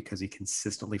into it because he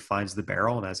consistently finds the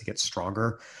barrel. And as he gets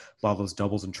stronger, a lot of those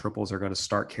doubles and triples are going to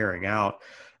start carrying out.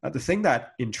 The thing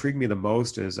that intrigued me the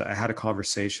most is I had a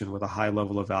conversation with a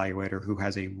high-level evaluator who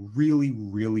has a really,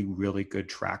 really, really good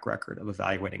track record of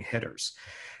evaluating hitters.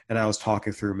 And I was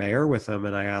talking through Mayer with him,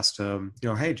 and I asked him,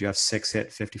 hey, do you have 6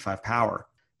 hit, 55 power?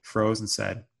 Froze and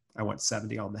said, I went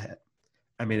 70 on the hit.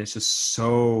 I mean, it's just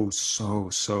so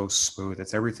smooth.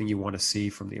 It's everything you want to see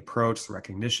from the approach, the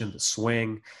recognition, the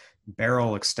swing,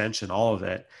 barrel extension, all of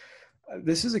it.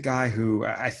 This is a guy who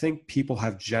I think people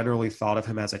have generally thought of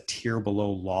him as a tier below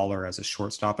Lawler as a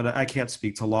shortstop. And I can't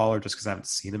speak to Lawler just because I haven't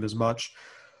seen him as much.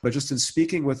 But just in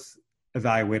speaking with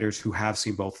evaluators who have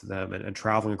seen both of them and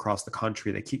traveling across the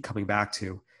country, they keep coming back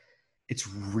to, it's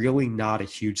really not a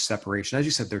huge separation. As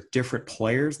you said, they're different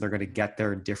players and they're going to get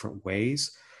there in different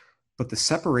ways. But the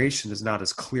separation is not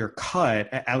as clear cut,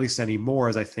 at least anymore,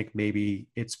 as I think maybe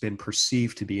it's been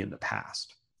perceived to be in the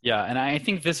past. Yeah, and I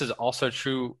think this is also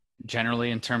true generally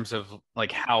in terms of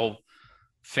like how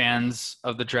fans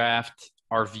of the draft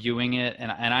are viewing it.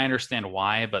 And I understand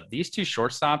why, but these two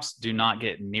shortstops do not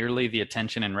get nearly the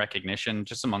attention and recognition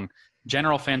just among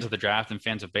general fans of the draft and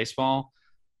fans of baseball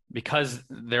because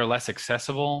they're less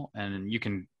accessible. And you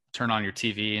can turn on your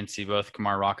TV and see both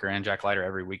Kumar Rocker and Jack Leiter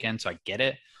every weekend. So I get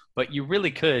it, but you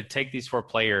really could take these 4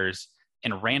 players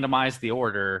and randomize the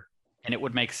order and it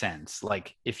would make sense.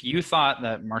 Like if you thought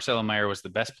that Marcelo Mayer was the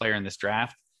best player in this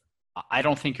draft, I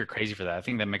don't think you're crazy for that. I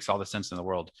think that makes all the sense in the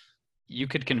world. You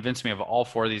could convince me of all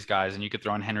four of these guys, and you could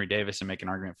throw in Henry Davis and make an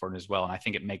argument for it as well. And I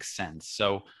think it makes sense.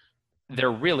 So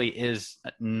there really is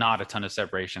not a ton of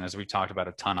separation, as we've talked about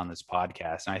a ton on this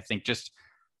podcast. And I think just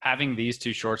having these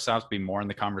two shortstops be more in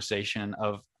the conversation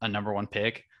of a number one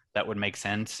pick that would make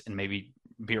sense and maybe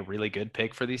be a really good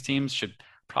pick for these teams should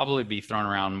probably be thrown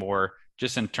around more,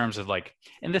 just in terms of like,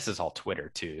 and this is all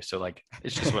Twitter too. So like,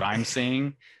 it's just what I'm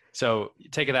seeing. So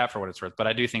take it out for what it's worth. But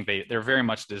I do think they're very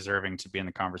much deserving to be in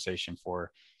the conversation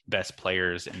for best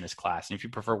players in this class. And if you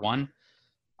prefer one,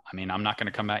 I mean, I'm not going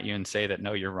to come at you and say that,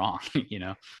 no, you're wrong, you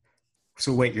know?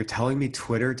 So wait, you're telling me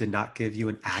Twitter did not give you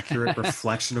an accurate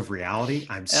reflection of reality?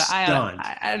 I'm stunned.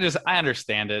 I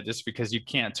understand it, just because you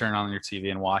can't turn on your TV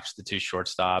and watch the two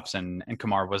shortstops. And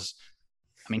Kumar was,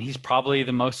 I mean, he's probably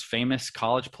the most famous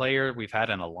college player we've had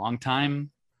in a long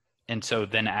time. And so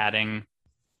then adding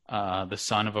the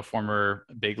son of a former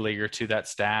big leaguer to that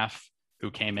staff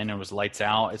who came in and was lights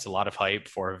out, it's a lot of hype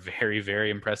for a very, very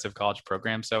impressive college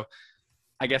program. So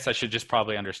I guess I should just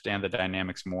probably understand the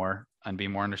dynamics more and be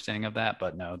more understanding of that,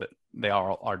 but no, that they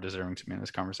all are deserving to be in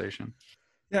this conversation.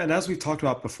 Yeah, and as we've talked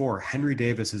about before, Henry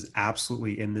Davis is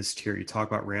absolutely in this tier. You talk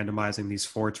about randomizing these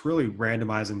four. It's really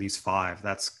randomizing these five.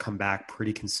 That's come back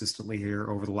pretty consistently here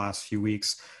over the last few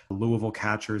weeks. Louisville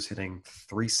catchers hitting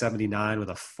 379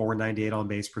 with a 498 on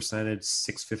base percentage,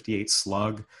 658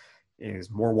 slug.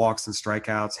 Is more walks than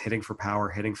strikeouts, hitting for power,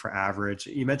 hitting for average.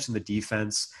 You mentioned the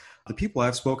defense. The people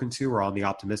I've spoken to are on the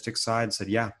optimistic side, said,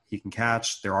 yeah, he can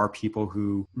catch. There are people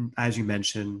who, as you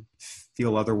mentioned,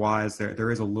 feel otherwise.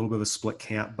 There is a little bit of a split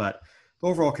camp, but the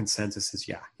overall consensus is,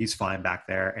 yeah, he's fine back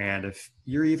there. And if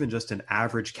you're even just an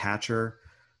average catcher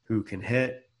who can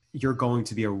hit, you're going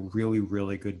to be a really,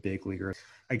 really good big leaguer.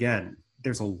 Again,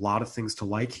 there's a lot of things to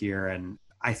like here, and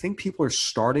I think people are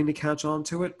starting to catch on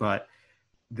to it, but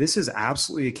this is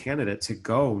absolutely a candidate to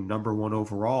go number one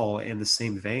overall in the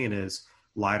same vein as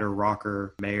Leiter,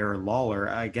 Rocker, Mayer, and Lawler.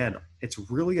 Again, it's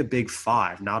really a big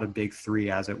five, not a big three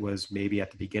as it was maybe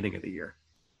at the beginning of the year.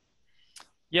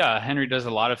 Yeah, Henry does a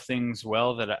lot of things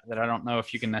well that I don't know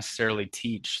if you can necessarily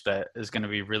teach, that is going to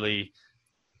be really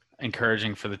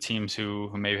encouraging for the teams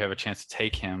who maybe have a chance to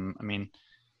take him. I mean,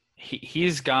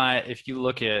 he's got, if you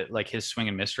look at like his swing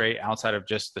and miss rate outside of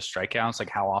just the strikeouts, like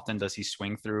how often does he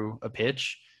swing through a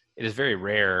pitch? It is very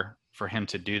rare for him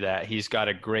to do that. He's got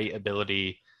a great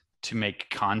ability to make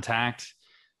contact.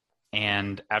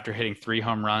 And after hitting 3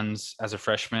 home runs as a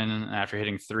freshman, and after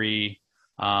hitting 3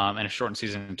 in a shortened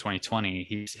season in 2020,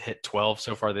 he's hit 12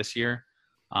 so far this year.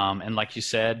 And like you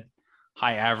said,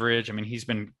 high average. I mean, he's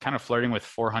been kind of flirting with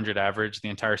 400 average the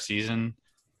entire season.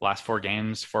 Last 4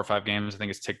 or 5 games, I think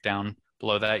it's ticked down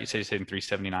below that. You say he's hitting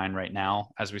 379 right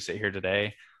now as we sit here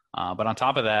today. But on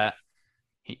top of that,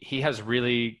 he has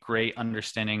really great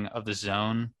understanding of the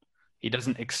zone. He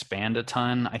doesn't expand a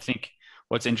ton. I think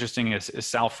what's interesting is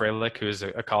Sal Frelick, who is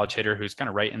a college hitter who's kind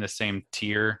of right in the same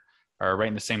tier or right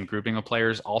in the same grouping of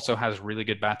players, also has really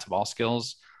good bat to ball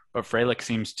skills. But Frelick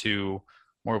seems to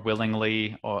more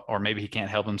willingly, or maybe he can't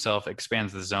help himself,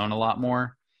 expands the zone a lot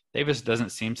more. Davis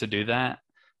doesn't seem to do that.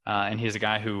 And he's a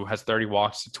guy who has 30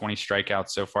 walks to 20 strikeouts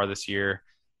so far this year.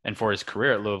 And for his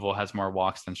career at Louisville has more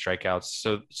walks than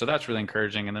strikeouts. So that's really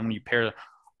encouraging. And then when you pair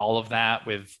all of that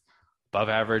with above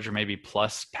average or maybe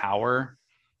plus power,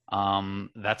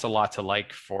 that's a lot to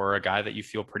like for a guy that you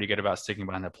feel pretty good about sticking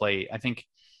behind the plate. I think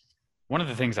one of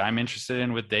the things I'm interested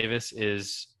in with Davis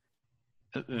is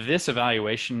this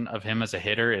evaluation of him as a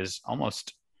hitter is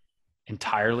almost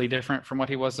entirely different from what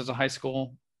he was as a high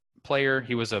school player.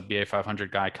 He was a BA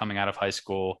 500 guy coming out of high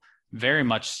school, very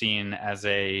much seen as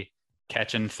a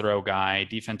catch and throw guy,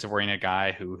 defensive oriented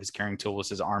guy who his carrying tool was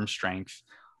his arm strength.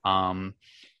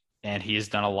 And he has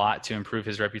done a lot to improve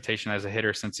his reputation as a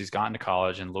hitter since he's gotten to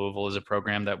college. And Louisville is a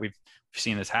program that we've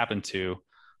seen this happen to.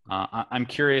 I'm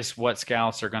curious what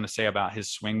scouts are going to say about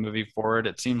his swing moving forward.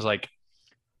 It seems like,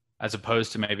 as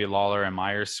opposed to maybe Lawler and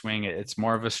Meyer's swing, it's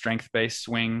more of a strength-based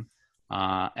swing.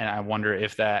 And I wonder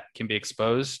if that can be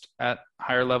exposed at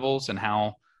higher levels and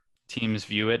how teams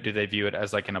view it. Do they view it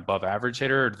as like an above average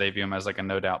hitter, or do they view him as like a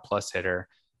no doubt plus hitter?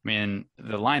 I mean,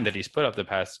 the line that he's put up the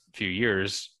past few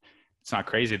years, it's not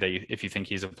crazy that if you think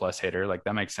he's a plus hitter, like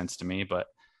that makes sense to me. But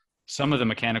some of the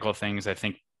mechanical things I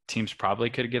think teams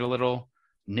probably could get a little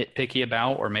nitpicky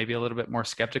about, or maybe a little bit more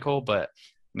skeptical. But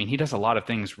I mean, he does a lot of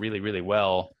things really, really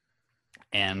well.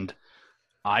 And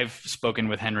I've spoken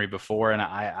with Henry before, and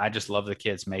I just love the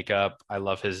kid's makeup. I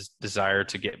love his desire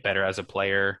to get better as a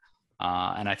player.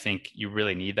 And I think you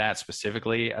really need that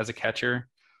specifically as a catcher.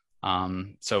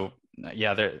 So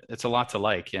yeah, it's a lot to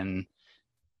like. And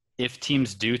if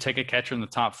teams do take a catcher in the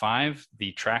top 5,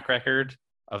 the track record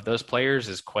of those players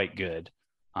is quite good.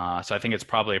 So I think it's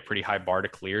probably a pretty high bar to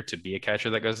clear to be a catcher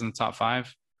that goes in the top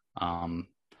 5.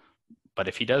 But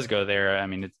if he does go there, I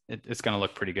mean, it's going to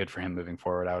look pretty good for him moving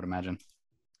forward, I would imagine.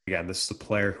 Again, this is a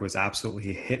player who has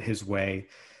absolutely hit his way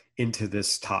into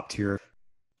this top tier.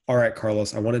 All right,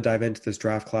 Carlos, I want to dive into this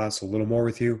draft class a little more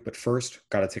with you, but first,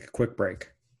 got to take a quick break.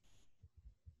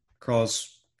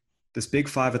 Carlos, this big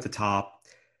 5 at the top,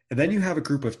 and then you have a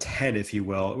group of 10, if you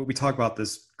will. We talk about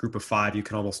this group of 5, you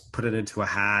can almost put it into a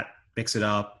hat, mix it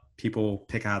up, people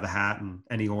pick out of the hat in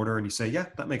any order, and you say, yeah,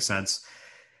 that makes sense.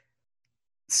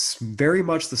 It's very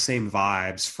much the same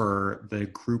vibes for the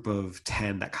group of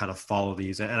 10 that kind of follow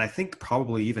these. And I think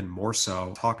probably even more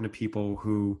so talking to people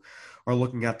who are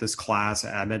looking at this class.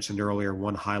 I mentioned earlier,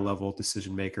 one high-level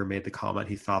decision maker made the comment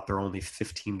he thought there are only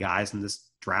 15 guys in this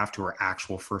draft who are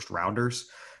actual first rounders.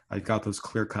 You've got those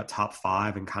clear-cut top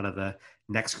 5 and kind of the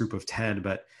next group of 10.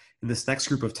 But in this next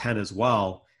group of 10 as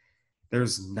well,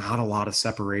 there's not a lot of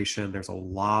separation. There's a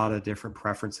lot of different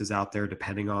preferences out there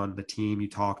depending on the team you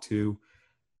talk to.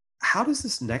 How does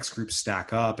this next group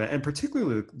stack up, and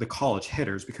particularly the college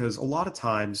hitters? Because a lot of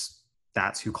times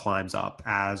that's who climbs up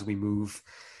as we move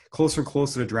closer and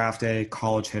closer to draft day.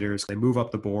 College hitters, they move up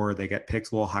the board, they get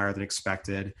picked a little higher than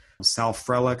expected. Sal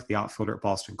Frelick, the outfielder at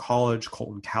Boston College,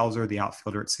 Colton Cowser, the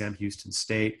outfielder at Sam Houston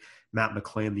State, Matt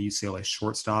McLain, the UCLA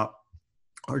shortstop,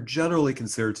 are generally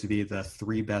considered to be the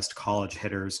 3 best college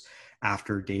hitters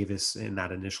after Davis in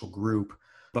that initial group.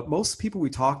 But most people we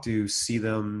talk to see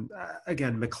them,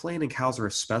 again, McLain and Cowser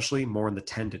especially, more in the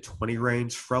 10 to 20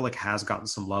 range. Frelick has gotten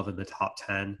some love in the top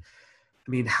 10.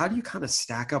 I mean, how do you kind of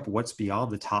stack up what's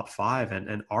beyond the top 5?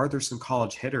 And are there some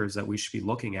college hitters that we should be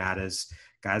looking at as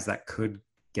guys that could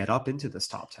get up into this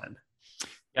top 10?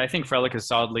 Yeah, I think Frelick is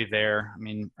solidly there. I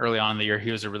mean, early on in the year,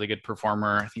 he was a really good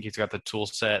performer. I think he's got the tool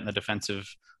set and the defensive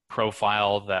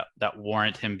profile that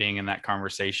warrant him being in that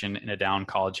conversation in a down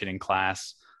college hitting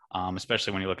class.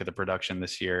 Especially when you look at the production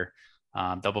this year.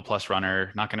 Double plus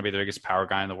runner, not going to be the biggest power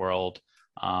guy in the world,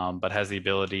 but has the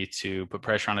ability to put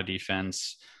pressure on a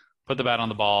defense, put the bat on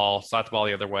the ball, slot the ball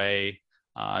the other way,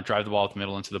 drive the ball up the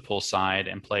middle into the pull side,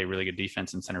 and play really good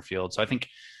defense in center field. So I think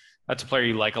that's a player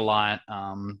you like a lot.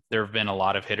 There have been a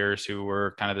lot of hitters who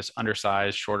were kind of this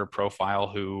undersized, shorter profile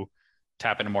who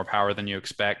tap into more power than you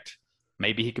expect.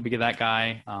 Maybe he could be that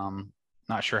guy.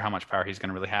 Not sure how much power he's going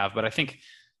to really have, but I think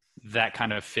that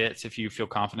kind of fits if you feel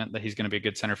confident that he's going to be a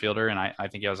good center fielder. And I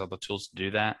think he has all the tools to do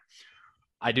that.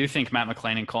 I do think Matt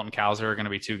McLain and Colton Cowser are going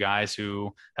to be 2 guys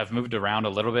who have moved around a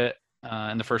little bit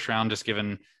in the first round, just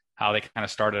given how they kind of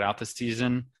started out this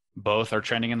season. Both are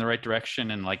trending in the right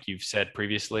direction. And like you've said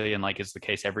previously, and like is the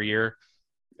case every year,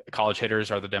 college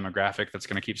hitters are the demographic that's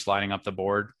going to keep sliding up the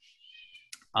board.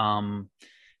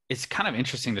 It's kind of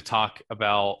interesting to talk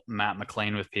about Matt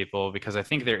McLain with people because I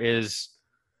think there is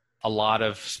a lot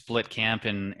of split camp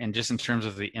and just in terms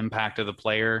of the impact of the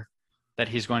player that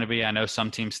he's going to be. I know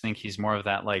some teams think he's more of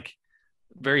that like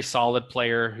very solid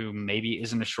player who maybe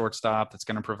isn't a shortstop that's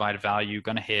going to provide value,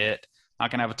 going to hit, not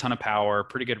going to have a ton of power,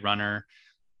 pretty good runner.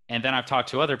 And then I've talked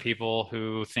to other people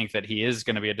who think that he is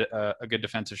going to be a good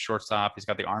defensive shortstop. He's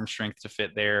got the arm strength to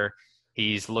fit there.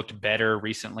 He's looked better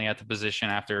recently at the position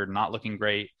after not looking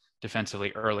great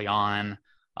defensively early on.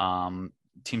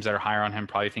 Teams that are higher on him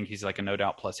probably think he's like a no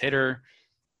doubt plus hitter.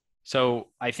 So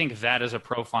I think that is a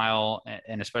profile,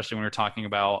 and especially when we're talking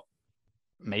about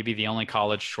maybe the only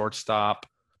college shortstop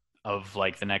of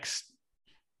like the next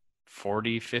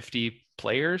 40, 50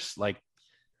 players, like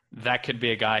that could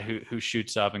be a guy who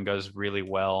shoots up and goes really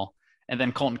well. And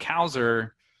then Colton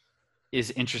Cowser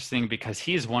is interesting because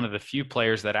he's one of the few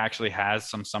players that actually has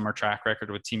some summer track record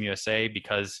with Team USA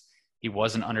because he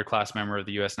was an underclass member of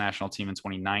the U.S. national team in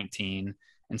 2019,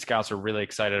 and scouts are really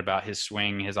excited about his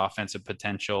swing, his offensive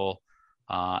potential.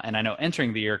 And I know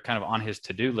entering the year kind of on his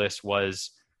to-do list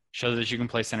was show that you can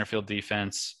play center field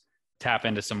defense, tap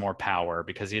into some more power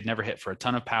because he had never hit for a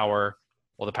ton of power.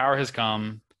 Well, the power has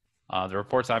come. The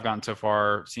reports I've gotten so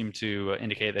far seem to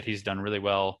indicate that he's done really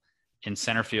well in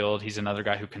center field. He's another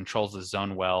guy who controls the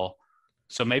zone well.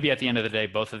 So maybe at the end of the day,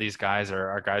 both of these guys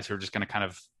are guys who are just going to kind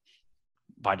of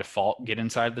by default get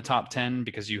inside the top 10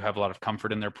 because you have a lot of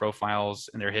comfort in their profiles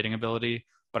and their hitting ability.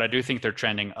 But I do think they're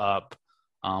trending up.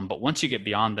 But once you get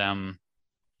beyond them,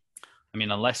 I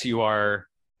mean, unless you are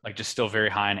like just still very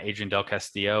high on Adrian Del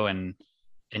Castillo and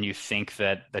you think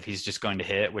that he's just going to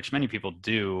hit, which many people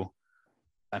do.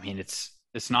 I mean, it's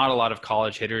not a lot of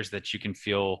college hitters that you can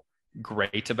feel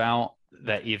great about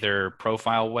that either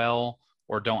profile well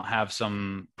or don't have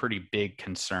some pretty big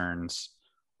concerns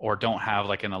or don't have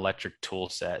like an electric tool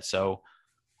set. So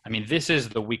I mean, this is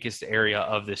the weakest area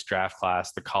of this draft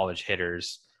class, the college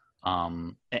hitters.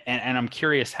 And I'm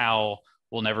curious how,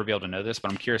 we'll never be able to know this,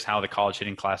 but I'm curious how the college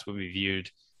hitting class would be viewed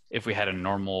if we had a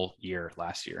normal year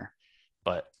last year.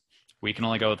 But we can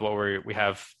only go with what we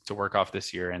have to work off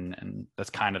this year, and that's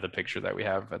kind of the picture that we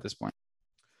have at this point.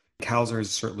 Cowser has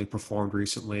certainly performed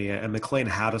recently, and McLean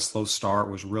had a slow start,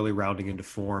 was really rounding into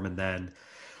form, and then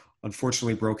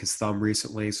unfortunately broke his thumb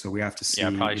recently. So we have to see. Yeah,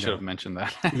 I probably should have mentioned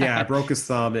that. Yeah, broke his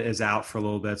thumb, is out for a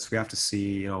little bit. So we have to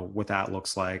see, what that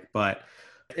looks like. But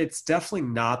it's definitely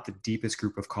not the deepest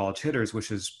group of college hitters,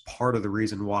 which is part of the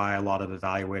reason why a lot of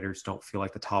evaluators don't feel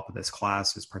like the top of this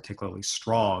class is particularly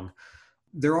strong.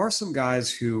 There are some guys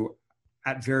who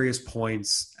at various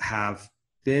points have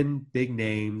been big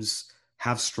names,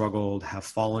 have struggled, have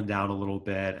fallen down a little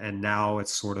bit, and now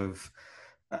it's sort of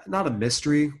not a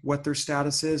mystery what their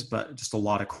status is, but just a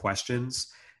lot of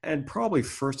questions. And probably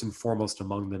first and foremost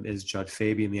among them is Jud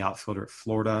Fabian, the outfielder at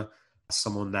Florida,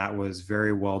 someone that was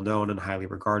very well known and highly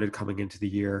regarded coming into the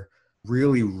year.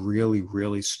 Really, really,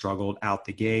 really struggled out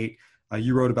the gate.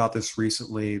 You wrote about this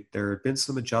recently. There had been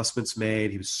some adjustments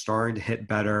made. He was starting to hit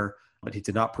better, but he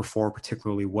did not perform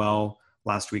particularly well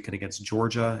last weekend against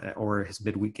Georgia or his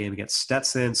midweek game against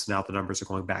Stetson. So now the numbers are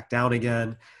going back down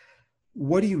again.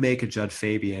 What do you make of Jud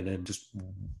Fabian, and just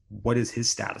what is his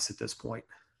status at this point?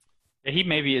 He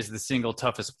maybe is the single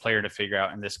toughest player to figure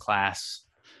out in this class.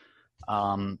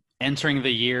 Entering the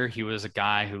year, he was a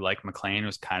guy who, like McLean,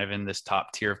 was kind of in this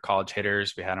top tier of college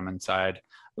hitters. We had him inside.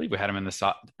 I believe we had him in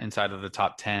the inside of the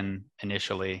top 10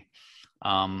 initially.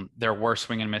 There were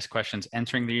swing and miss questions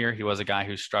entering the year. He was a guy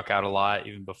who struck out a lot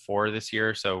even before this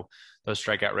year. So those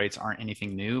strikeout rates aren't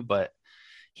anything new, but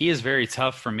he is very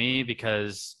tough for me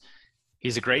because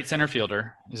he's a great center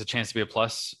fielder. He's a chance to be a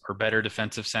plus or better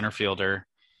defensive center fielder.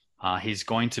 He's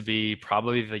going to be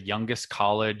probably the youngest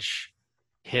college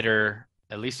hitter,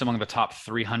 at least among the top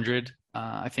 300,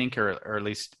 I think, or at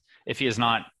least if he is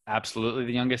not absolutely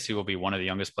the youngest, he will be one of the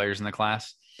youngest players in the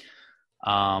class.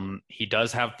 He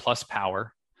does have plus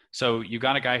power. So you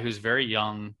got a guy who's very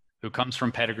young, who comes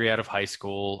from pedigree out of high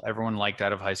school. Everyone liked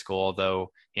out of high school,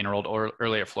 although he enrolled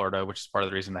early at Florida, which is part of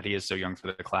the reason that he is so young for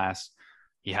the class.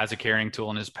 He has a carrying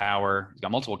tool in his power. He's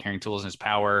got multiple carrying tools in his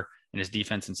power and his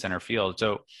defense in center field.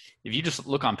 So if you just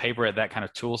look on paper at that kind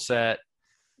of tool set,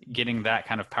 getting that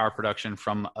kind of power production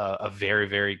from a very,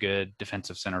 very good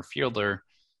defensive center fielder,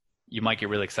 you might get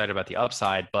really excited about the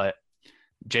upside. But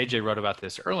JJ wrote about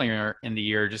this earlier in the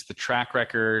year, just the track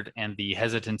record and the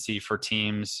hesitancy for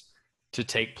teams to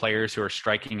take players who are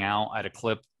striking out at a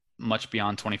clip much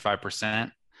beyond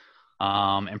 25%.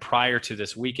 And prior to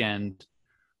this weekend,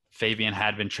 Fabian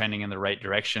had been trending in the right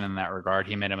direction in that regard.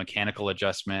 He made a mechanical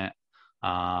adjustment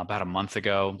about a month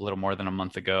ago, a little more than a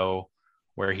month ago,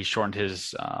 where he shortened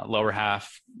his lower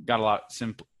half,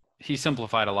 he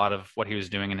simplified a lot of what he was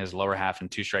doing in his lower half in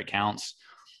 2-strike counts.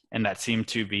 And that seemed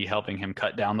to be helping him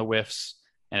cut down the whiffs.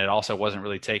 And it also wasn't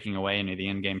really taking away any of the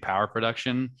in-game power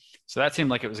production. So that seemed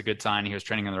like it was a good sign. He was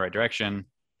trending in the right direction.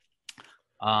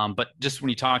 But just when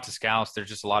you talk to scouts, there's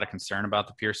just a lot of concern about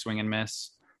the pure swing and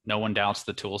miss. No one doubts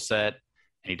the tool set.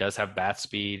 And he does have bat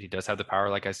speed. He does have the power,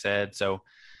 like I said. So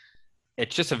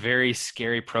it's just a very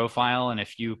scary profile. And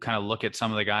if you kind of look at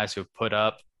some of the guys who have put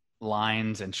up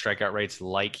lines and strikeout rates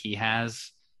like he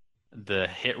has, the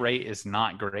hit rate is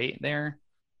not great there.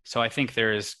 So I think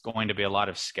there is going to be a lot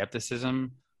of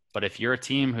skepticism. But if you're a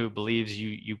team who believes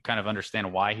you kind of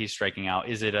understand why he's striking out,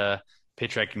 is it a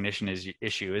pitch recognition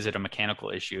issue? Is it a mechanical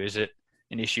issue? Is it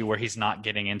an issue where he's not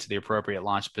getting into the appropriate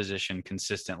launch position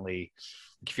consistently?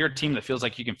 If you're a team that feels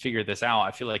like you can figure this out,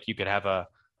 I feel like you could have a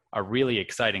really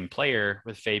exciting player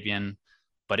with Fabian.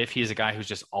 But if he's a guy who's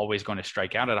just always going to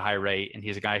strike out at a high rate, and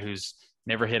he's a guy who's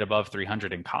never hit above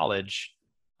 300 in college,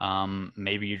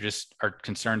 maybe you just are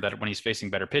concerned that when he's facing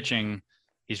better pitching,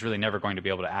 he's really never going to be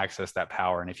able to access that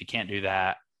power. And if you can't do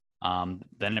that,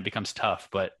 then it becomes tough.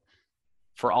 But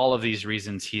for all of these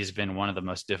reasons, he's been one of the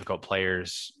most difficult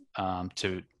players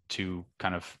to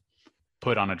kind of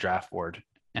put on a draft board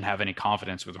and have any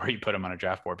confidence with where you put him on a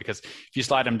draft board. Because if you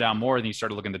slide him down more, then you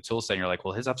start looking at the tool set and you're like,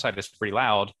 well, his upside is pretty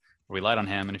loud. We light on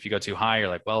him. And if you go too high, you're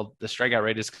like, well, the strikeout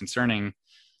rate is concerning.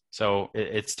 So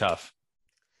it's tough.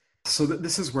 So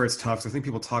this is where it's tough. So I think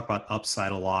people talk about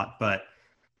upside a lot, but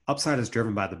upside is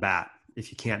driven by the bat. If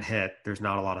you can't hit, there's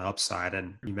not a lot of upside.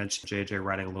 And you mentioned JJ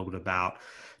writing a little bit about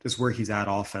just where he's at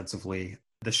offensively.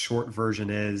 The short version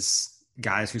is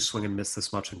guys who swing and miss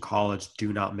this much in college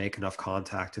do not make enough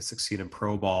contact to succeed in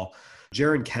pro ball.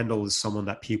 Jeren Kendall is someone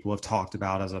that people have talked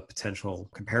about as a potential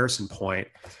comparison point.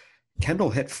 Kendall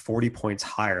hit 40 points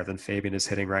higher than Fabian is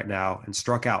hitting right now and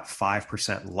struck out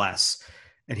 5% less.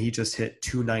 and he just hit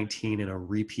 219 in a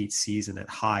repeat season at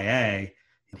high A.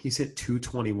 And he's hit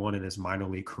 221 in his minor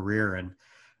league career. And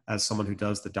as someone who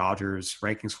does the Dodgers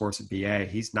rankings for us at BA,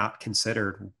 he's not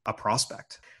considered a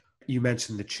prospect. You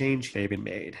mentioned the change Fabian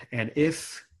made. And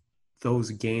if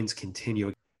those gains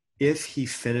continue, if he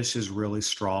finishes really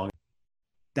strong,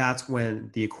 that's when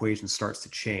the equation starts to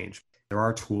change. There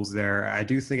are tools there. I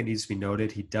do think it needs to be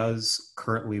noted, he does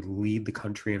currently lead the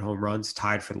country in home runs,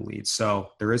 tied for the lead. So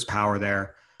there is power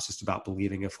there. It's just about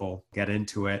believing if we'll get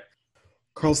into it.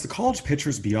 Carlos, the college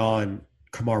pitchers beyond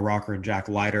Kumar Rocker and Jack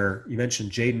Leiter, you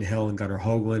mentioned Jaden Hill and Gunnar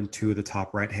Hoagland, two of the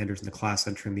top right-handers in the class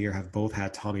entering the year, have both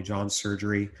had Tommy John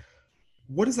surgery.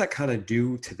 What does that kind of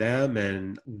do to them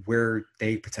and where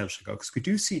they potentially go? Because we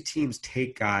do see teams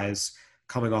take guys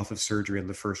coming off of surgery in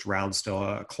the first round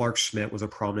still. Clark Schmidt was a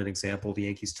prominent example. The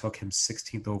Yankees took him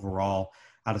 16th overall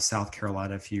out of South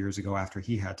Carolina a few years ago after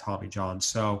he had Tommy John.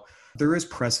 So there is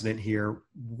precedent here.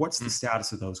 What's the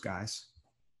status of those guys?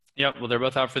 Yeah, well, they're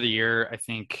both out for the year. I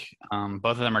think both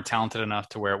of them are talented enough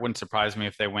to where it wouldn't surprise me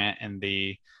if they went in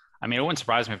it wouldn't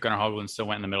surprise me if Gunnar Hoagland still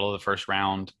went in the middle of the first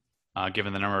round,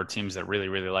 given the number of teams that really,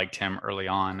 really liked him early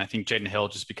on. I think Jaden Hill,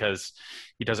 just because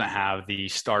he doesn't have the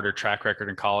starter track record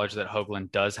in college that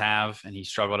Hoagland does have, and he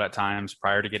struggled at times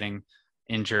prior to getting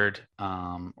injured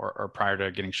or prior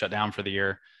to getting shut down for the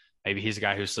year. Maybe he's a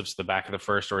guy who slips to the back of the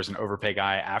first or is an overpay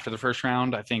guy after the first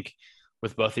round. I think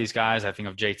with both these guys, I think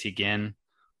of JT Ginn.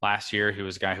 Last year, he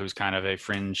was a guy who was kind of a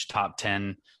fringe top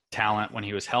 10 talent when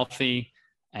he was healthy,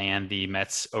 and the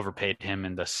Mets overpaid him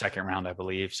in the second round, I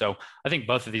believe. So I think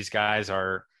both of these guys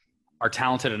are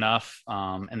talented enough,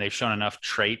 and they've shown enough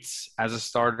traits as a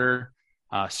starter.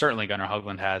 Certainly Gunnar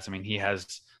Hoagland has. I mean, he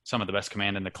has some of the best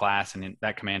command in the class, and in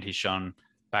that command he's shown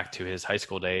back to his high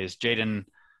school days. Jaden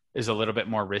is a little bit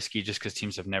more risky just because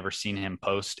teams have never seen him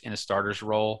post in a starter's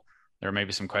role. There may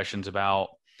be some questions about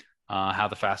how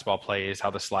the fastball plays,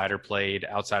 how the slider played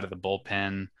outside of the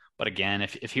bullpen. But again,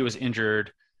 if he was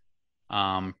injured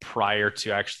prior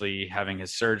to actually having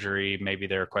his surgery, maybe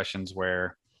there are questions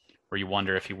where you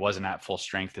wonder if he wasn't at full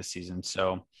strength this season.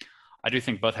 So I do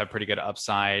think both have pretty good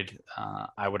upside.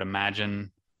 I would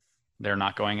imagine they're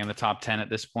not going in the top 10 at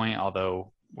this point,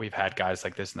 although we've had guys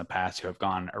like this in the past who have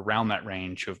gone around that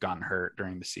range who have gotten hurt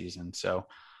during the season. So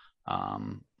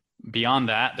beyond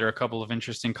that, there are a couple of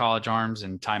interesting college arms,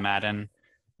 and Ty Madden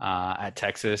at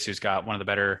Texas, who's got one of the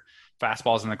better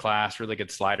fastballs in the class, really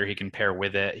good slider he can pair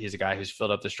with it. He's a guy who's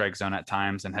filled up the strike zone at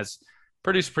times and has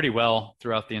produced pretty well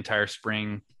throughout the entire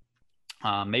spring.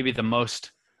 Maybe the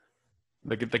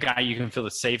guy you can feel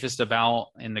the safest about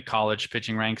in the college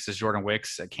pitching ranks is Jordan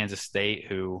Wicks at Kansas State,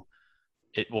 who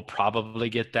it will probably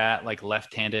get that like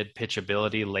left-handed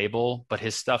pitchability label, but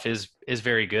his stuff is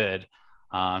very good.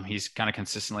 He's kind of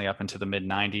consistently up into the mid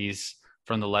 90s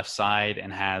from the left side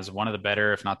and has one of the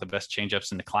better, if not the best,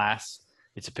 changeups in the class.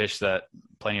 It's a pitch that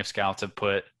plenty of scouts have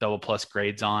put double plus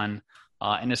grades on,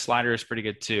 and his slider is pretty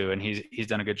good too. And he's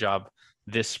done a good job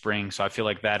this spring. So I feel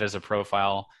like that is a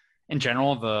profile. In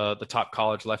general, the top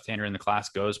college left-hander in the class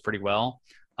goes pretty well.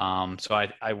 So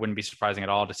I wouldn't be surprising at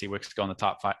all to see Wicks go in the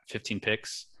top 15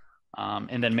 picks.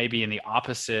 And then maybe in the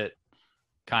opposite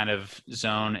kind of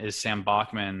zone is Sam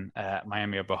Bachman at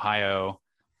Miami of Ohio,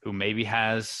 who maybe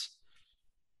has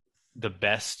the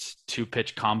best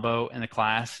two-pitch combo in the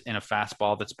class in a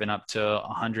fastball that's been up to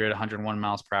 100, 101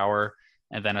 miles per hour,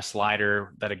 and then a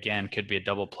slider that, again, could be a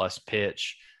double-plus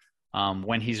pitch.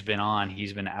 When he's been on,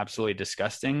 he's been absolutely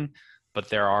disgusting, but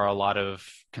there are a lot of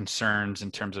concerns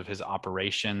in terms of his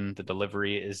operation. The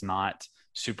delivery is not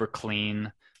super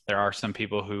clean. There are some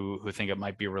people who think it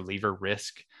might be a reliever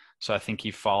risk. So I think he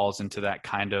falls into that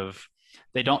kind of,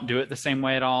 they don't do it the same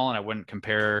way at all. And I wouldn't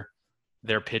compare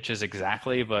their pitches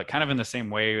exactly, but kind of in the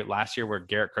same way last year where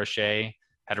Garrett Crochet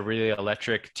had a really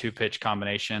electric two-pitch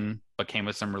combination, but came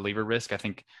with some reliever risk. I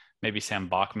think maybe Sam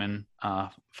Bachman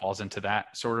falls into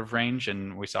that sort of range.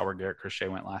 And we saw where Garrett Crochet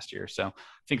went last year. So I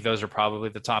think those are probably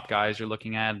the top guys you're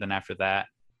looking at. Then after that,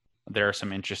 there are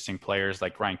some interesting players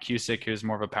like Ryan Cusick, who's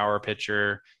more of a power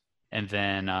pitcher. And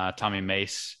then Tommy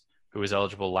Mace, who was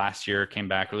eligible last year, came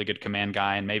back, really good command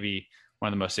guy, and maybe one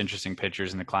of the most interesting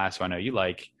pitchers in the class who I know you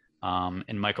like,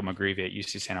 and Michael McGreevy at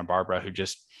UC Santa Barbara, who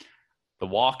just the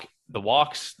walks,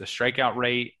 the strikeout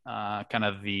rate, kind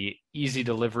of the easy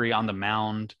delivery on the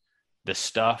mound, the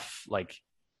stuff. Like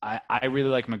I really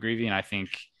like McGreevy, and I think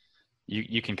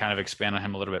you can kind of expand on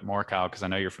him a little bit more, Kyle, because I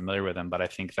know you're familiar with him, but I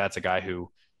think that's a guy who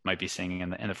might be singing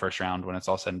in the first round when it's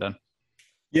all said and done.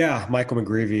 Yeah, Michael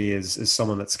McGreevy is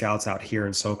someone that scouts out here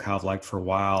in SoCal I've liked for a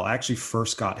while. I actually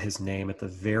first got his name at the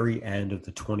very end of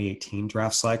the 2018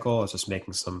 draft cycle. I was just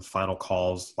making some final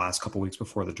calls last couple weeks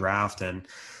before the draft, and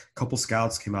a couple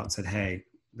scouts came out and said, "Hey,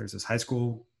 there's this high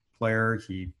school player.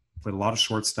 He played a lot of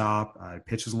shortstop.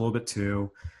 Pitches a little bit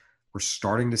too. We're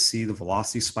starting to see the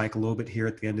velocity spike a little bit here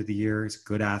at the end of the year. He's a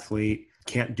good athlete.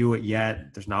 Can't do it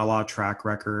yet. There's not a lot of track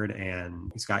record,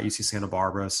 and he's got UC Santa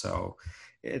Barbara, so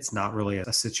it's not really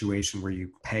a situation where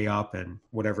you pay up and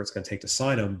whatever it's going to take to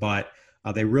sign him." But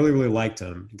they really, really liked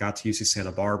him. He got to UC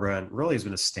Santa Barbara and really has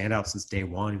been a standout since day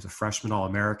one. He was a freshman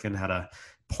All-American, had a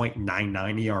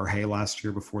 .99 ERA last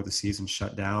year before the season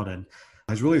shut down, and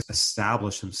has really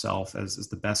established himself as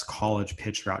the best college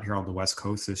pitcher out here on the West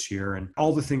Coast this year. And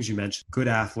all the things you mentioned, good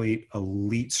athlete,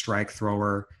 elite strike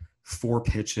thrower, 4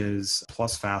 pitches,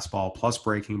 plus fastball, plus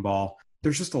breaking ball.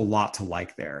 There's just a lot to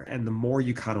like there. And the more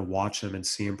you kind of watch him and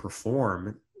see him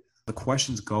perform, the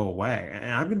questions go away.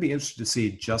 And I'm going to be interested to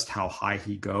see just how high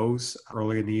he goes.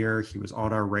 Early in the year, he was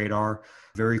on our radar.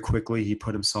 Very quickly, he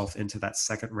put himself into that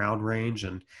second round range.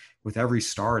 And with every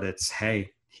start, it's, hey,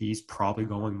 he's probably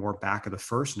going more back of the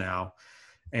first now.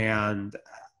 And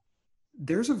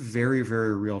there's a very,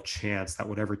 very real chance that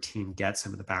whatever team gets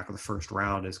him in the back of the first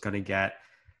round is going to get,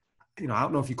 I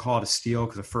don't know if you call it a steal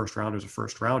because a first rounder is a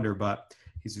first rounder, but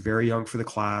he's very young for the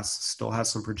class, still has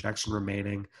some projection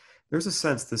remaining. There's a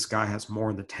sense this guy has more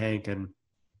in the tank and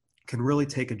can really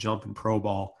take a jump in pro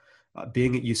ball.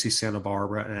 Being at UC Santa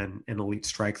Barbara and an elite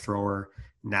strike thrower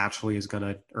naturally is going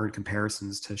to earn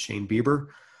comparisons to Shane Bieber.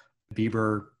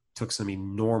 Bieber took some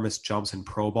enormous jumps in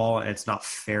pro ball, and it's not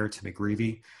fair to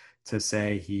McGreevy to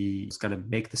say he's going to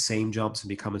make the same jumps and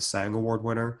become a Saying Award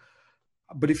winner.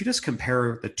 But if you just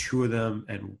compare the two of them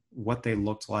and what they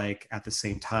looked like at the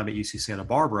same time at UC Santa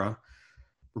Barbara,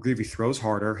 McGreevy throws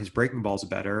harder, his breaking ball's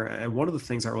better. And one of the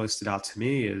things that really stood out to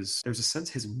me is there's a sense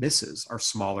his misses are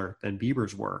smaller than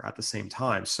Bieber's were at the same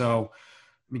time. So,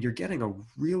 you're getting a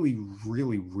really,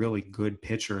 really, really good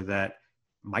pitcher that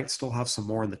might still have some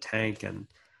more in the tank. And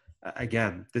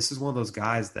again, this is one of those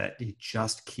guys that he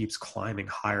just keeps climbing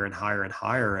higher and higher and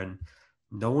higher. And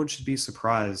no one should be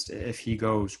surprised if he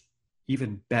goes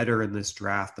even better in this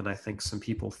draft than I think some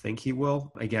people think he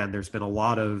will. Again, there's been a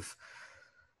lot of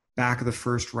back of the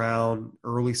first round,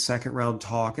 early second round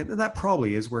talk, and that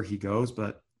probably is where he goes,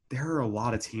 but there are a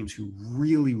lot of teams who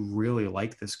really, really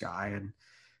like this guy, and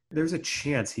there's a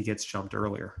chance he gets jumped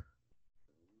earlier.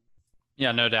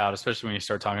 Yeah, no doubt, especially when you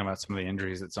start talking about some of the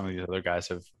injuries that some of these other guys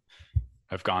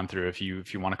have gone through. If you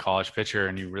want a college pitcher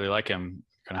and you really like him,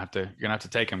 you're gonna have to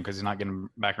take him because he's not getting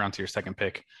back around to your second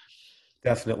pick.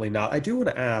 Definitely not. I do want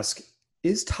to ask,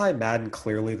 is Ty Madden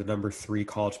clearly the number 3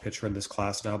 college pitcher in this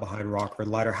class now behind Rock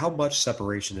Redlighter? How much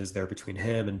separation is there between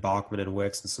him and Bachman and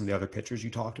Wicks and some of the other pitchers you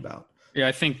talked about? Yeah,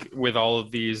 I think with all of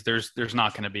these, there's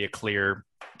not going to be a clear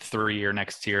 3 or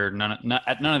next tier.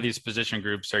 At none of these position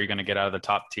groups are you going to get out of the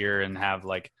top tier and have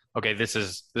like, okay, this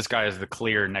guy is the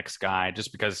clear next guy,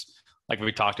 just because, like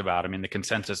we talked about, the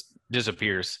consensus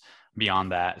disappears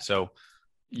beyond that. So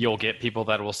you'll get people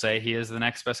that will say he is the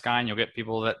next best guy, and you'll get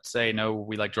people that say, no,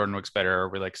 we like Jordan Wicks better, or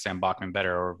we like Sam Bachman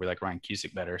better, or we like Ryan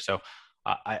Cusick better. So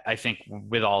I think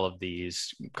with all of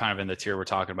these kind of in the tier we're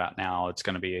talking about now, it's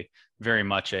going to be very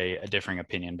much a differing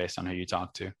opinion based on who you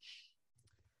talk to.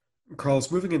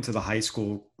 Carlos, moving into the high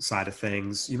school side of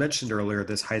things, you mentioned earlier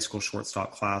this high school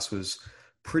shortstop class was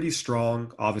pretty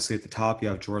strong. Obviously at the top, you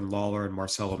have Jordan Lawler and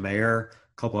Marcelo Mayer,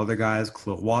 a couple other guys,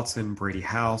 Khalil Watson, Brady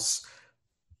House.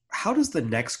 How does the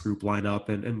next group line up,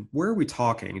 and where are we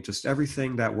talking? Just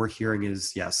everything that we're hearing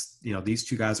is, yes, these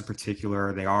two guys in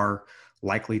particular, they are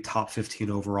likely top 15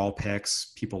 overall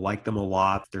picks. People like them a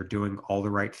lot. They're doing all the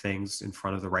right things in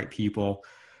front of the right people.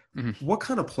 Mm-hmm. What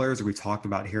kind of players are we talking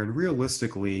about here? And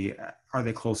realistically, are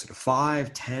they closer to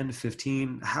 5, 10,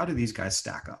 15? How do these guys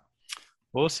stack up?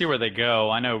 We'll see where they go.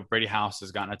 I know Brady House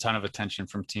has gotten a ton of attention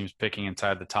from teams picking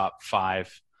inside the top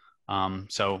 5.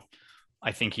 So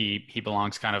I think he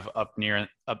belongs kind of up there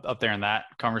in that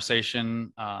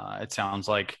conversation. It sounds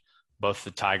like both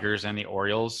the Tigers and the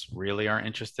Orioles really are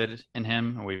interested in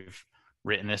him. We've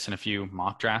written this in a few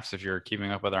mock drafts if you're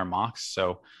keeping up with our mocks.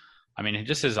 So,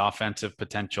 just his offensive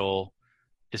potential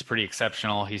is pretty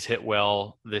exceptional. He's hit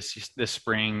well this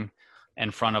spring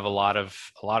in front of a lot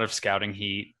of scouting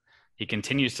heat. He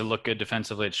continues to look good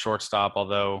defensively at shortstop,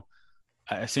 although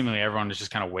seemingly everyone is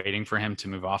just kind of waiting for him to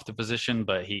move off the position,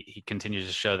 but he continues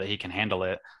to show that he can handle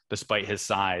it despite his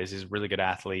size. He's a really good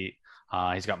athlete.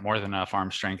 He's got more than enough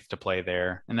arm strength to play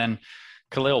there. And then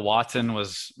Khalil Watson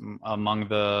was among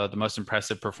the most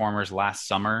impressive performers last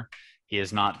summer. He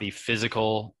is not the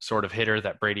physical sort of hitter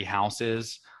that Brady House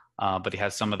is, but he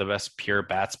has some of the best pure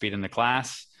bat speed in the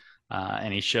class.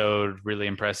 And he showed really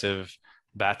impressive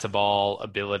bat to ball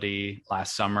ability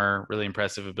last summer, really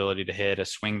impressive ability to hit, a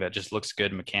swing that just looks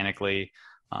good mechanically.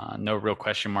 No real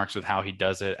question marks with how he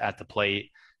does it at the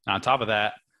plate. And on top of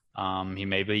that, he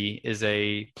maybe is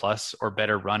a plus or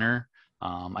better runner.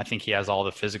 I think he has all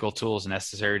the physical tools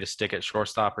necessary to stick at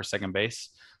shortstop or second base.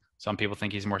 Some people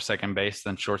think he's more second base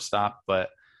than shortstop, but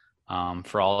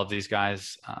for all of these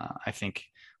guys, I think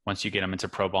once you get them into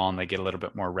pro ball and they get a little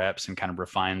bit more reps and kind of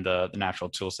refine the natural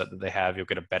tool set that they have, you'll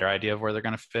get a better idea of where they're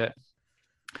going to fit.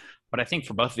 But I think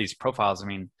for both of these profiles, I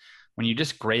mean, when you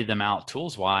just grade them out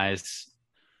tools wise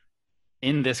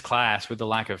in this class with the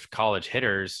lack of college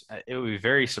hitters, it would be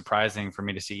very surprising for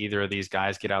me to see either of these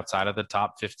guys get outside of the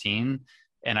top 15.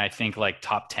 And I think like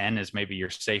top 10 is maybe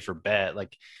your safer bet.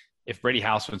 Like if Brady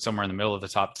House went somewhere in the middle of the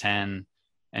top 10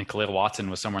 and Khalil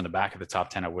Watson was somewhere in the back of the top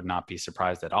 10, I would not be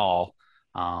surprised at all.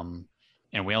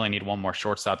 And we only need one more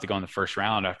shortstop to go in the first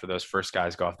round after those first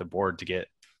guys go off the board to get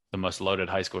the most loaded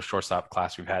high school shortstop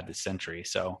class we've had this century.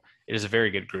 So it is a very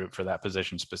good group for that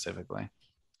position specifically.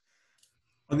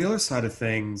 On the other side of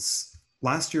things,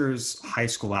 last year's high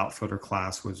school outfielder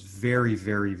class was very,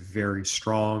 very, very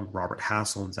strong. Robert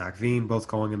Hassel and Zach Veen both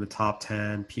going in the top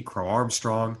 10. Pete Crow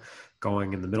Armstrong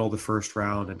going in the middle of the first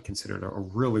round and considered a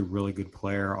really, really good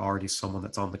player, already someone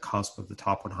that's on the cusp of the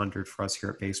top 100 for us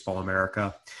here at Baseball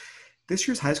America. This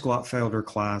year's high school outfielder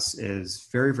class is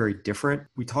very, very different.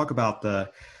 We talk about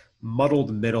the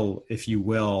muddled middle, if you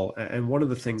will, and one of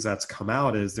the things that's come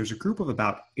out is there's a group of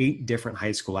about 8 different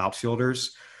high school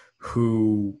outfielders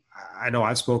who I know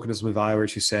I've spoken to some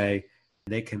evaluators who say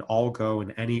they can all go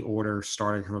in any order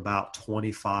starting from about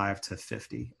 25 to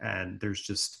 50. And there's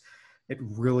just, it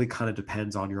really kind of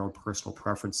depends on your own personal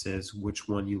preferences, which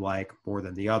one you like more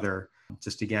than the other.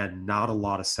 Just again, not a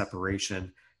lot of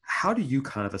separation. How do you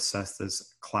kind of assess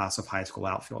this class of high school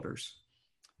outfielders?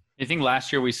 I think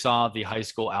last year we saw the high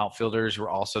school outfielders were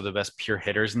also the best pure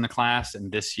hitters in the class.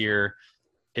 And this year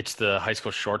it's the high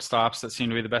school shortstops that seem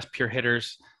to be the best pure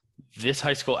hitters. This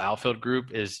high school outfield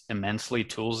group is immensely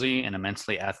toolsy and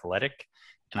immensely athletic.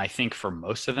 And I think for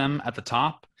most of them at the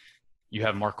top, you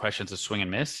have more questions of swing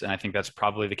and miss. And I think that's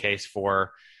probably the case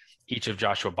for each of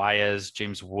Joshua Baez,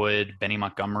 James Wood, Benny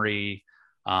Montgomery,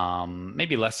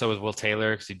 maybe less so with Will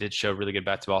Taylor because he did show really good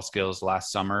bat to ball skills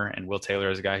last summer. And Will Taylor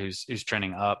is a guy who's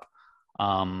trending up.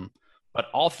 But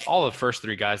all the first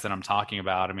 3 guys that I'm talking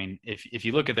about, I mean, if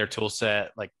you look at their tool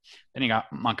set, like Benny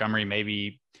Montgomery,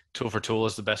 maybe tool for tool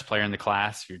is the best player in the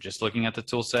class. If you're just looking at the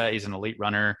tool set, he's an elite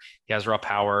runner. He has raw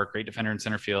power, great defender in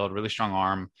center field, really strong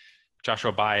arm.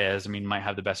 Joshua Baez, I mean, might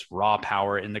have the best raw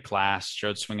power in the class,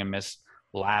 showed swing and miss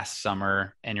last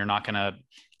summer, and you're not going to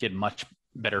get much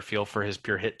better feel for his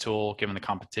pure hit tool given the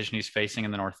competition he's facing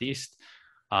in the Northeast.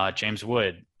 James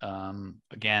Wood,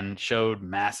 again, showed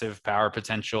massive power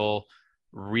potential,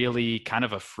 really kind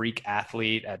of a freak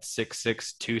athlete at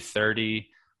 6'6", 230.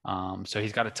 So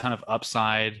he's got a ton of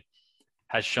upside,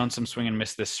 has shown some swing and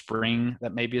miss this spring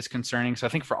that maybe is concerning. So I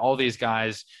think for all these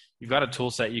guys, you've got a tool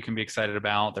set you can be excited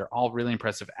about. They're all really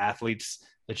impressive athletes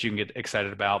that you can get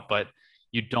excited about, but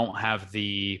you don't have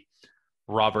the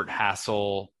Robert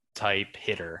Hassel type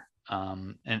hitter.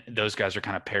 And those guys are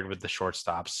kind of paired with the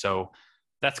shortstops. So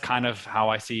that's kind of how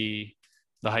I see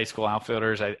the high school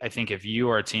outfielders. I think if you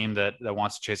are a team that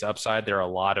wants to chase upside, there are a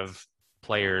lot of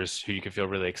players who you can feel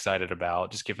really excited about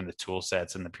just given the tool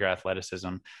sets and the pure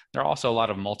athleticism. There are also a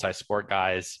lot of multi-sport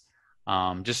guys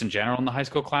just in general in the high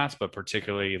school class, but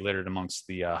particularly littered amongst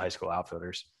the high school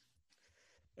outfielders.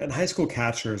 And high school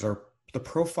catchers are the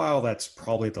profile that's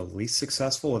probably the least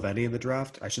successful of any in the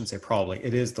draft. I shouldn't say probably.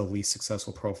 It is the least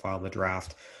successful profile in the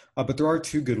draft. But there are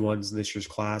 2 good ones in this year's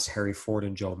class, Harry Ford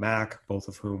and Joe Mack, both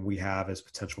of whom we have as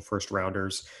potential first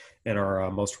rounders in our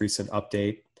most recent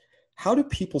update. How do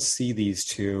people see these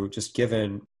 2, just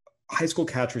given high school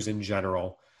catchers in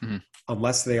general,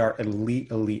 unless they are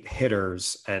elite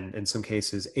hitters and in some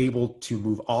cases able to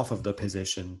move off of the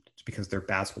position because their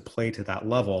bats will play to that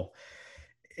level,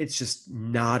 it's just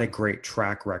not a great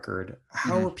track record.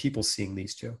 How are people seeing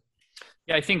these 2?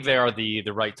 Yeah, I think they are the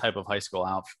right type of high school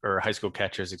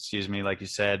catchers, like you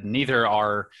said. Neither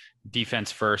are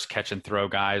defense first catch and throw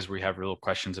guys where you have real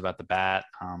questions about the bat.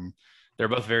 They're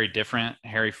both very different.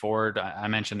 Harry Ford, I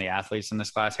mentioned the athletes in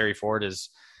this class. Harry Ford is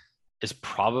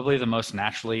probably the most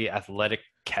naturally athletic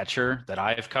catcher that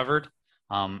I have covered.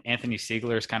 Anthony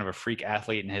Siegler is kind of a freak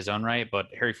athlete in his own right, but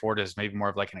Harry Ford is maybe more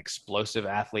of like an explosive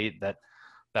athlete that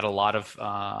a lot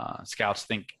of scouts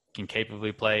think can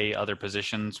capably play other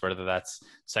positions, whether that's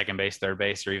second base, third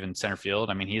base, or even center field.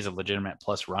 I mean, he's a legitimate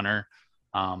plus runner.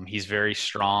 He's very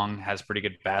strong, has pretty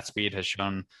good bat speed, has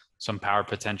shown some power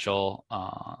potential,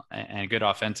 and good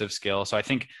offensive skill. So I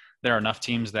think there are enough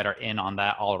teams that are in on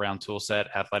that all-around tool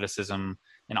set, athleticism,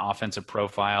 and offensive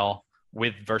profile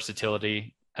with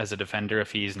versatility as a defender.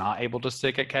 If he's not able to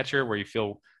stick at catcher, where you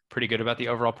feel pretty good about the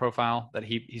overall profile, that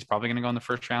he's probably going to go in the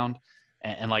first round.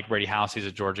 And like Brady House, he's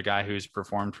a Georgia guy who's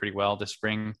performed pretty well this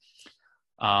spring.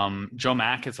 Joe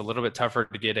Mack, it's a little bit tougher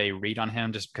to get a read on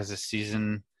him just because his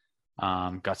season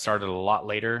got started a lot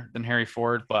later than Harry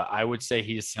Ford, but I would say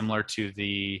he's similar to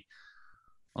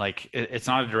it's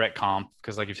not a direct comp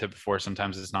because like you've said before,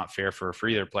 sometimes it's not fair for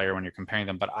either player when you're comparing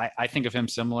them, but I think of him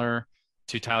similar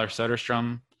to Tyler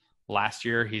Soderstrom last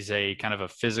year. He's a kind of a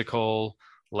physical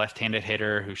left-handed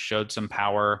hitter who showed some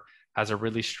power, has a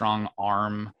really strong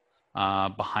arm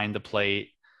behind the plate.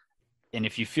 And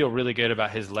if you feel really good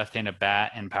about his left-handed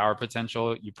bat and power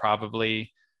potential, you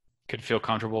probably could feel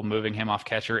comfortable moving him off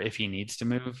catcher if he needs to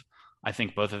move. I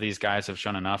think both of these guys have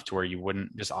shown enough to where you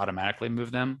wouldn't just automatically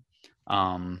move them.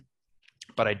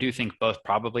 But I do think both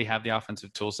probably have the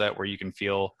offensive tool set where you can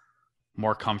feel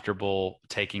more comfortable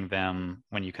taking them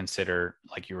when you consider,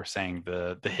 like you were saying,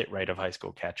 the hit rate of high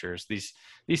school catchers. These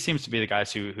seems to be the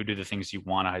guys who do the things you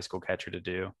want a high school catcher to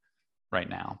do right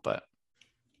now. But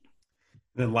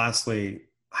then lastly,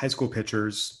 high school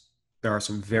pitchers, there are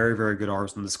some very, very good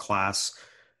arms in this class.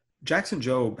 Jackson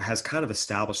Jobe has kind of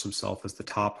established himself as the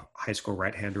top high school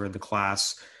right-hander in the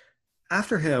class.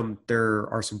 After him, there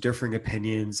are some differing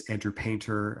opinions. Andrew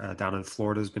Painter down in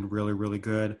Florida has been really, really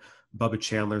good. Bubba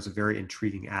Chandler is a very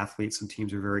intriguing athlete. Some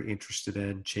teams are very interested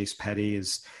in. Chase Petty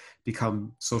has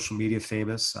become social media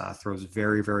famous, throws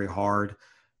very, very hard.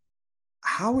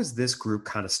 How is this group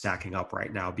kind of stacking up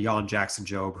right now beyond Jackson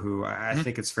Jobe, who I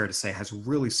think it's fair to say has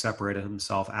really separated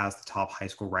himself as the top high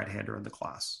school right-hander in the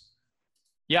class?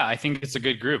 Yeah, I think it's a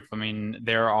good group. I mean,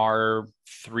 there are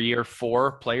 3 or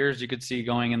 4 players you could see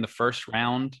going in the first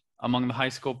round among the high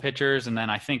school pitchers. And then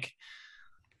I think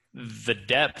the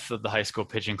depth of the high school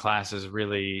pitching class is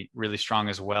really, really strong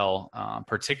as well,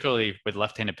 particularly with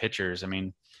left-handed pitchers. I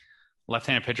mean,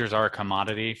 left-handed pitchers are a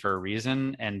commodity for a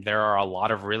reason, and there are a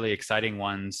lot of really exciting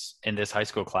ones in this high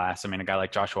school class. I mean, a guy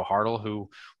like Joshua Hartle, who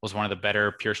was one of the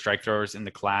better pure strike throwers in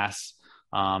the class,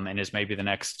 and is maybe the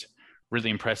next really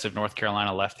impressive North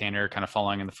Carolina left-hander, kind of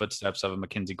following in the footsteps of a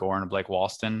Mackenzie Gore and a Blake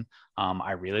Walston.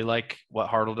 I really like what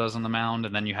Hartle does on the mound.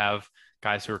 And then you have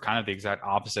guys who are kind of the exact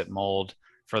opposite mold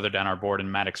further down our board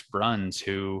in Maddox Bruns,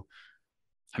 who,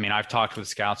 I mean, I've talked with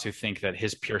scouts who think that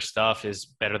his pure stuff is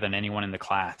better than anyone in the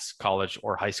class, college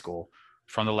or high school.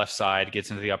 From the left side, gets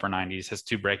into the upper 90s, has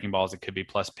 2 breaking balls that could be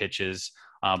plus pitches.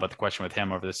 But the question with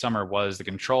him over the summer was the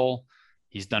control.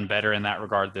 He's done better in that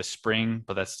regard this spring,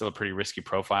 but that's still a pretty risky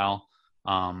profile.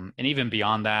 And even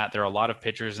beyond that, there are a lot of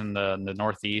pitchers in the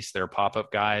Northeast. There are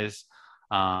pop-up guys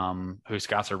who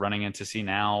scouts are running in to see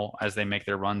now as they make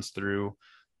their runs through.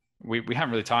 We haven't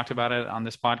really talked about it on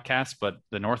this podcast, but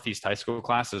the Northeast high school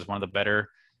class is one of the better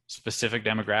specific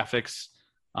demographics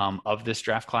of this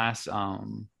draft class.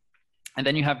 And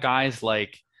then you have guys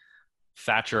like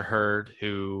Thatcher Hurd,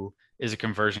 who is a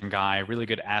conversion guy, really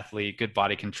good athlete, good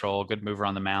body control, good mover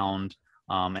on the mound.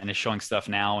 And is showing stuff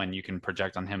now, and you can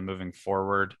project on him moving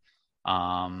forward.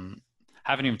 Haven't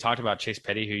even talked about Chase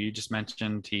Petty, who you just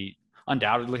mentioned. He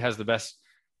undoubtedly has the best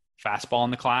fastball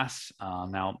in the class.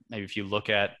 Now, maybe if you look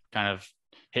at kind of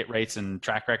hit rates and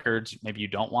track records, maybe you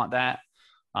don't want that.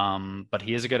 But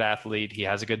he is a good athlete. He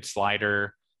has a good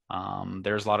slider.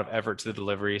 There's a lot of effort to the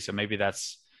delivery. So maybe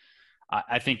that's,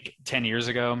 I think 10 years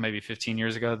ago, maybe 15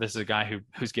 years ago, this is a guy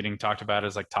who's getting talked about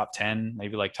as like top 10,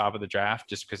 maybe like top of the draft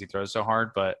just because he throws so hard.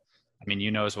 But I mean, you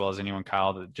know, as well as anyone,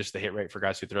 Kyle, that just the hit rate for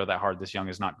guys who throw that hard this young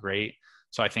is not great.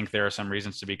 So I think there are some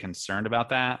reasons to be concerned about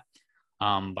that.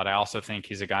 But I also think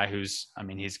he's a guy he's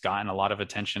gotten a lot of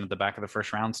attention at the back of the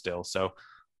first round still. So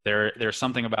there's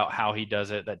something about how he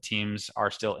does it that teams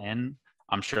are still in.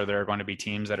 I'm sure there are going to be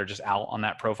teams that are just out on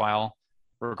that profile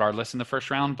regardless in the first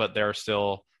round, but there are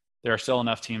still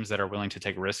enough teams that are willing to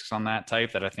take risks on that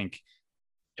type that I think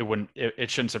it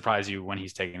shouldn't surprise you when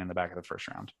he's taken in the back of the first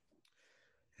round.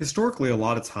 Historically, a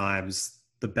lot of times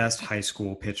the best high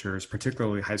school pitchers,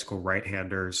 particularly high school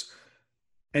right-handers,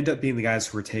 end up being the guys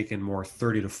who were taken more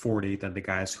 30 to 40 than the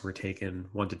guys who were taken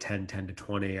 1 to 10, 10 to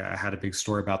 20. I had a big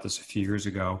story about this a few years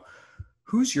ago.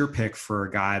 Who's your pick for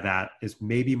a guy that is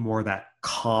maybe more that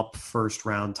comp first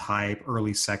round type,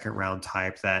 early second round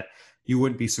type that you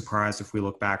wouldn't be surprised if we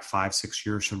look back 5-6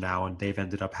 years from now and they've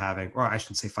ended up having, or I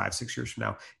shouldn't say 5-6 years from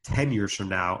now, 10 years from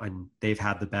now, and they've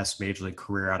had the best major league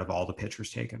career out of all the pitchers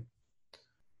taken.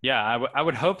 Yeah, I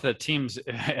would hope that teams,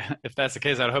 if that's the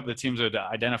case, I would hope that teams would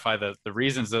identify the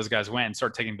reasons those guys went and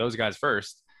start taking those guys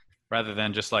first, rather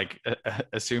than just like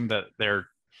assume that their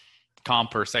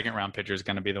comp or second round pitcher is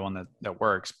going to be the one that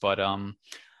works. But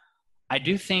I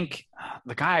do think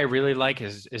the guy I really like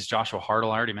is Joshua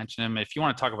Hartle. I already mentioned him. If you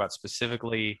want to talk about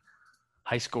specifically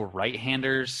high school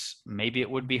right-handers, maybe it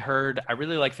would be Hurd. I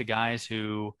really like the guys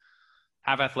who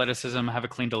have athleticism, have a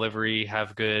clean delivery,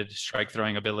 have good strike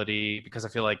throwing ability, because I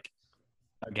feel like,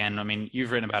 again, I mean,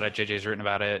 you've written about it, JJ's written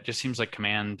about it. It just seems like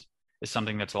command is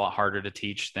something that's a lot harder to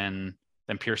teach than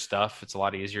pure stuff. It's a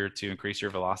lot easier to increase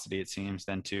your velocity, it seems,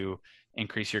 than to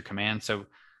increase your command. So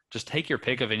just take your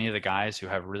pick of any of the guys who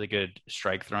have really good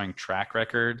strike throwing track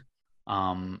record.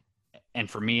 And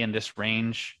for me in this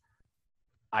range,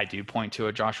 I do point to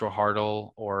a Joshua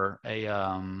Hartle or a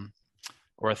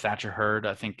Thatcher Hurd.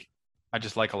 I think I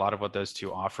just like a lot of what those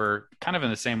two offer, kind of in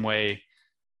the same way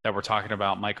that we're talking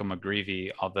about Michael McGreevy,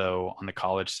 although on the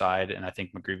college side. And I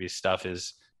think McGreevy's stuff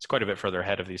is quite a bit further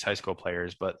ahead of these high school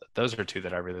players, but those are two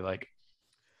that I really like.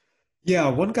 Yeah,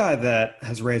 one guy that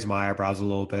has raised my eyebrows a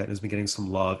little bit and has been getting some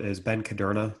love is Ben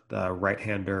Caderna, the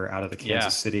right-hander out of the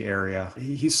Kansas City area.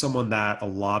 He's someone that a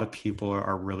lot of people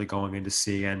are really going in to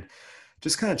see, and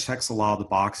just kind of checks a lot of the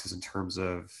boxes in terms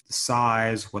of the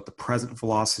size, what the present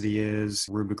velocity is,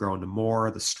 room to grow into more,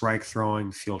 the strike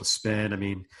throwing, field of spin. I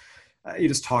mean, you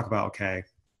just talk about, okay,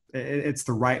 it's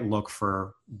the right look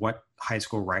for what high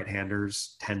school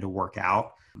right-handers tend to work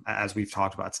out. As we've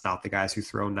talked about, it's not the guys who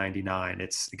throw 99.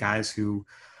 It's the guys who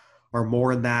are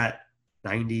more in that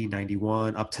 90,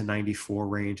 91, up to 94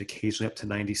 range, occasionally up to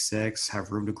 96, have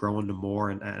room to grow into more.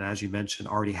 And as you mentioned,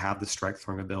 already have the strike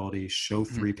throwing ability, show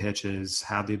three pitches,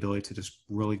 have the ability to just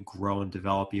really grow and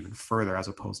develop even further as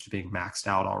opposed to being maxed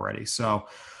out already. So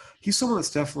he's someone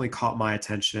that's definitely caught my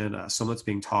attention, someone that's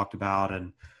being talked about,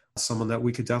 and someone that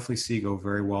we could definitely see go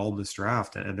very well in this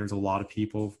draft. And there's a lot of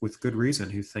people with good reason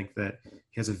who think that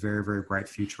he has a very, very bright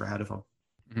future ahead of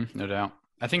him. No doubt.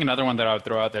 I think another one that I would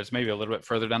throw out there is maybe a little bit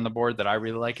further down the board that I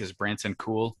really like is Branson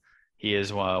Cool. He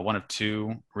is one of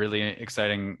two really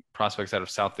exciting prospects out of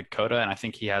South Dakota, and I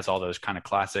think he has all those kind of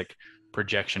classic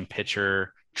projection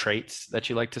pitcher traits that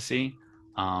you like to see.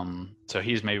 So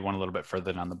he's maybe one a little bit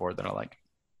further down the board that I like.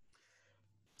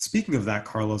 Speaking of that,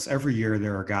 Carlos, every year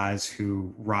there are guys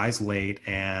who rise late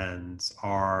and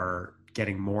are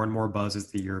getting more and more buzz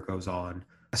as the year goes on,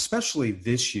 especially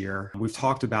this year. We've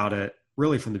talked about it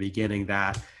really from the beginning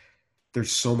that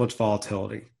there's so much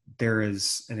volatility. There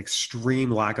is an extreme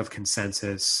lack of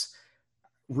consensus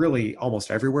really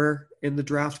almost everywhere in the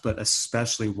draft, but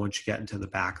especially once you get into the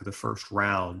back of the first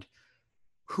round.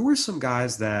 Who are some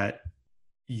guys that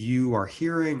you are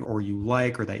hearing or you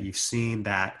like or that you've seen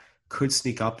that could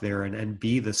sneak up there and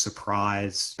be the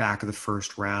surprise back of the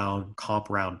first round, comp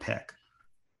round pick?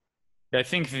 I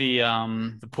think the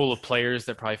pool of players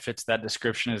that probably fits that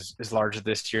description is larger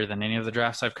this year than any of the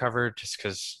drafts I've covered, just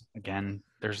because, again,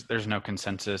 there's no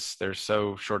consensus. There's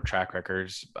so short track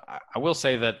records. I will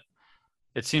say that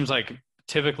it seems like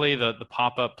typically the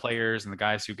pop-up players and the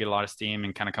guys who get a lot of steam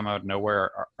and kind of come out of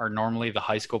nowhere are normally the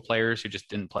high school players who just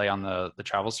didn't play on the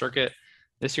travel circuit.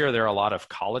 This year, there are a lot of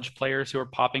college players who are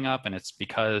popping up, and it's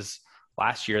because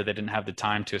last year they didn't have the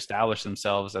time to establish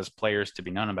themselves as players to be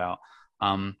known about.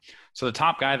 So the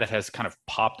top guy that has kind of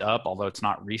popped up, although it's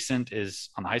not recent, is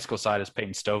on the high school side is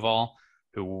Peyton Stovall,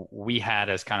 who we had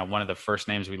as kind of one of the first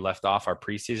names we left off our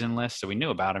preseason list. So we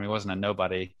knew about him. He wasn't a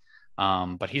nobody,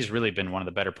 but he's really been one of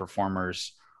the better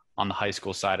performers on the high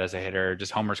school side as a hitter,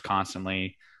 just homers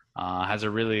constantly, has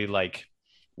a really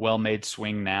well-made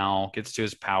swing now, gets to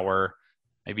his power.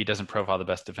 Maybe he doesn't profile the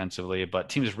best defensively, but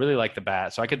teams really like the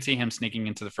bat. So I could see him sneaking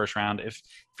into the first round. If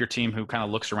your team who kind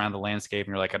of looks around the landscape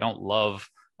and you're like, I don't love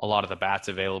a lot of the bats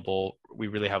available, we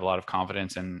really have a lot of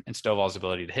confidence in Stovall's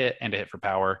ability to hit and to hit for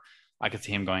power. I could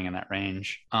see him going in that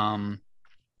range. On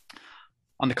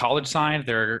the college side,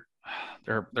 there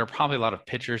are probably a lot of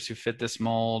pitchers who fit this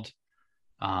mold.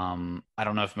 I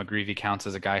don't know if McGreevy counts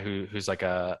as a guy who's like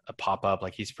a pop-up,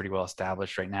 like he's pretty well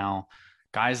established right now.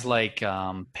 Guys like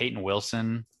Peyton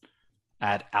Wilson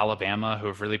at Alabama who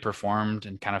have really performed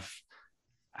and kind of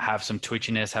have some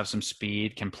twitchiness, have some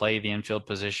speed, can play the infield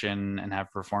position and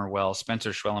have performed well.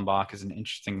 Spencer Schwellenbach is an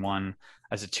interesting one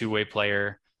as a two-way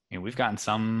player. I mean, we've gotten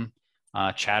some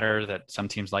chatter that some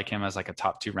teams like him as like a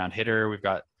top 2 round hitter. We've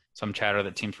got some chatter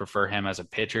that teams prefer him as a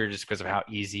pitcher just because of how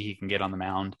easy he can get on the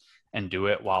mound and do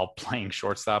it while playing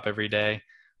shortstop every day.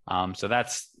 So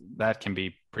that can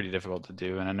be pretty difficult to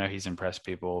do. And I know he's impressed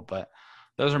people, but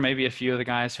those are maybe a few of the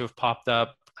guys who have popped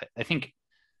up. I think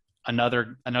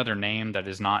another name that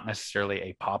is not necessarily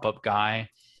a pop-up guy,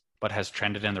 but has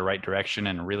trended in the right direction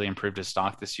and really improved his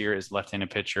stock this year is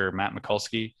left-handed pitcher Matt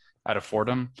Mikulski out of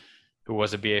Fordham, who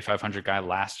was a BA 500 guy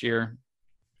last year.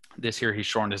 This year, he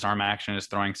shortened his arm action, is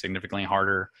throwing significantly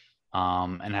harder,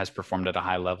 and has performed at a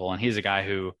high level. And he's a guy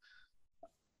who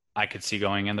I could see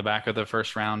going in the back of the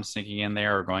first round, sneaking in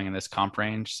there, or going in this comp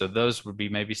range. So those would be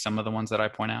maybe some of the ones that I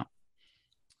point out.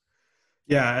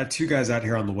 Yeah, two guys out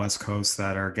here on the West Coast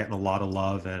that are getting a lot of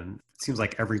love, and it seems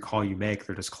like every call you make,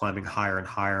 they're just climbing higher and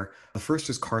higher. The first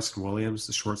is Carson Williams,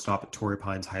 the shortstop at Torrey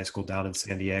Pines High School down in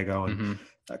San Diego. And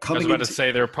I was about to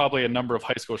say there are probably a number of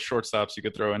high school shortstops you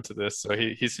could throw into this, so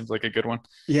he seems like a good one.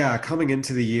 Yeah, coming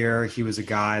into the year, he was a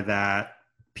guy that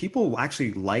people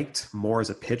actually liked more as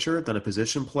a pitcher than a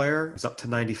position player. He was up to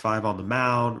 95 on the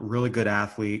mound, really good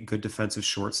athlete, good defensive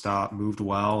shortstop, moved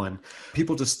well, and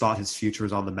people just thought his future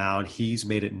was on the mound. He's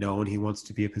made it known he wants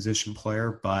to be a position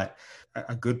player, but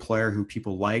a good player who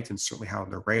people liked and certainly had on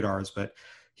their radars. But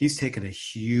he's taken a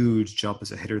huge jump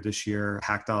as a hitter this year,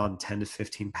 packed on 10 to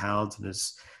 15 pounds, and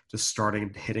is just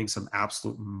starting hitting some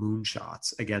absolute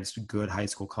moonshots against good high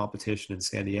school competition in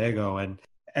San Diego. And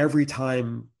every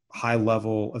time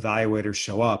high-level evaluators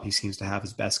show up, he seems to have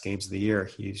his best games of the year.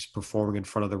 He's performing in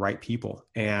front of the right people.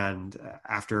 And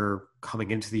after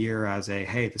coming into the year as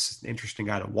hey, this is an interesting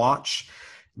guy to watch,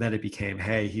 then it became,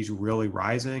 hey, he's really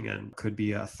rising and could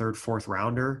be a third, fourth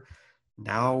rounder.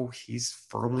 Now he's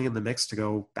firmly in the mix to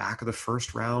go back of the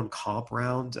first round, comp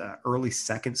round. Early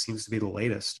second seems to be the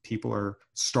latest. People are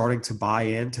starting to buy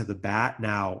into the bat.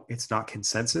 Now, it's not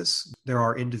consensus. There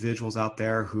are individuals out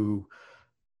there who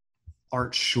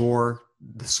aren't sure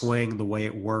the swing, the way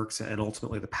it works, and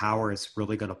ultimately the power is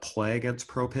really going to play against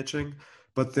pro pitching.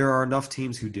 But there are enough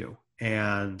teams who do.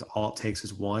 And all it takes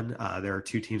is one. There are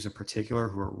two teams in particular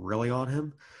who are really on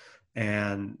him.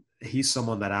 And he's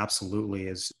someone that absolutely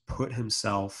has put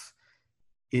himself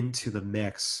into the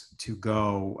mix to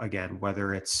go, again,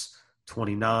 whether it's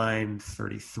 29,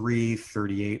 33,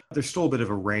 38. There's still a bit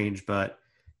of a range, but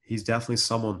he's definitely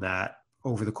someone that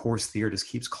over the course of the year just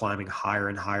keeps climbing higher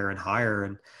and higher and higher.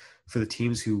 And for the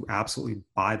teams who absolutely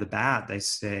buy the bat, they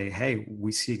say, hey,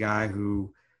 we see a guy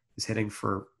who is hitting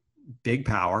for big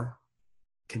power,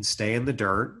 can stay in the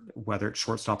dirt, whether it's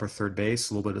shortstop or third base,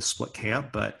 a little bit of split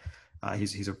camp, but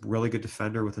he's a really good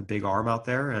defender with a big arm out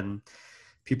there, and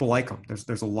people like him.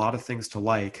 There's a lot of things to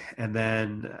like. And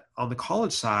then on the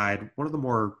college side, one of the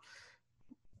more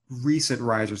recent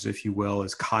risers, if you will,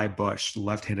 is Kai Bush, the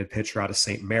left-handed pitcher out of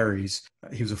St. Mary's.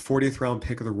 He was a 40th round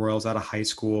pick of the Royals out of high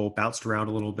school, bounced around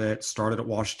a little bit, started at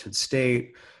Washington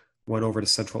State, went over to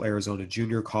Central Arizona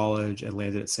Junior College, and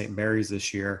landed at St. Mary's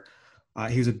this year.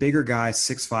 He was a bigger guy,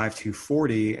 6'5",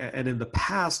 240, and in the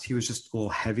past, he was just a little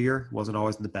heavier, wasn't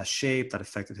always in the best shape. That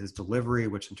affected his delivery,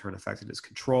 which in turn affected his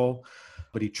control.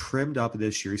 But he trimmed up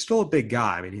this year. He's still a big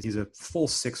guy. I mean, he's a full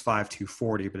 6'5",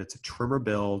 240, but it's a trimmer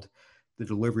build. The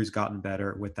delivery's gotten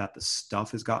better. With that, the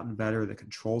stuff has gotten better. The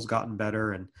control's gotten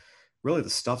better. And really, the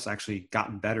stuff's actually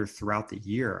gotten better throughout the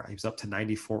year. He was up to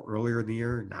 94 earlier in the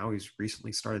year. Now he's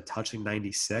recently started touching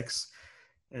 96.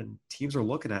 And teams are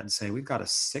looking at and saying, we've got a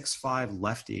 6'5"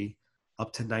 lefty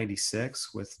up to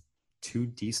 96 with two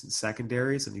decent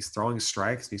secondaries, and he's throwing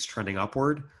strikes and he's trending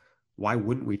upward. Why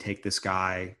wouldn't we take this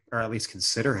guy, or at least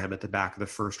consider him at the back of the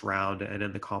first round and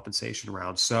in the compensation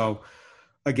round? So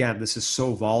again, this is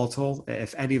so volatile.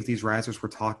 If any of these risers we're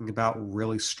talking about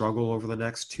really struggle over the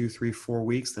next 2, 3, 4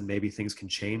 weeks, then maybe things can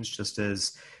change just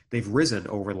as they've risen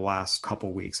over the last couple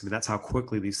of weeks. I mean, that's how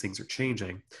quickly these things are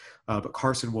changing. But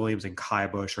Carson Williams and Kai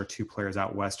Bush are two players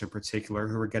out west in particular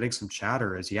who are getting some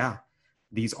chatter as, yeah,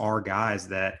 these are guys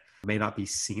that may not be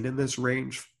seen in this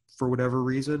range for whatever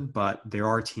reason, but there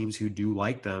are teams who do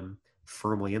like them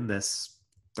firmly in this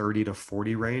 30 to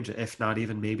 40 range, if not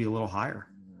even maybe a little higher.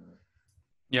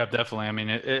 Yeah, definitely. I mean,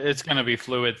 it's going to be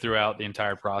fluid throughout the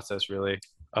entire process, really,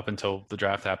 up until the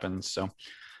draft happens. So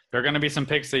there are going to be some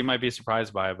picks that you might be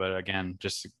surprised by, but again,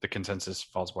 just the consensus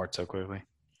falls apart so quickly.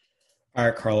 All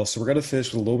right, Carlos. So we're going to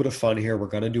finish with a little bit of fun here. We're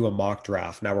going to do a mock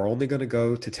draft. Now, we're only going to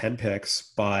go to 10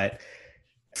 picks, but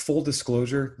full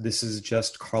disclosure, this is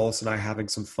just Carlos and I having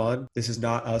some fun. This is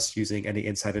not us using any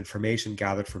inside information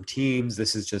gathered from teams.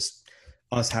 This is just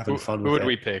us having fun with it. Who would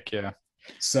we pick? Yeah.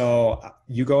 So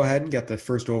you go ahead and get the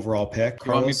first overall pick,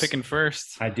 Carlos. You want me picking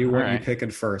first? I do want you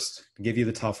picking first. I'll give you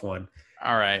the tough one.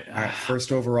 All right.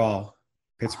 First overall,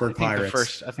 Pittsburgh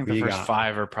Pirates. I think the first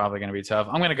five are probably going to be tough.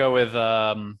 I'm going to go with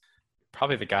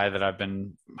probably the guy that I've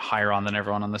been higher on than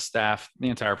everyone on the staff the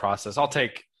entire process. I'll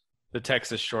take the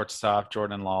Texas shortstop,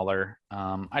 Jordan Lawler.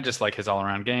 I just like his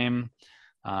all-around game.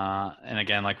 And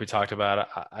again, like we talked about,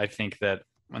 I think that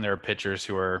when there are pitchers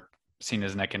who are seen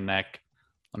as neck and neck,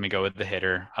 let me go with the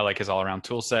hitter. I like his all-around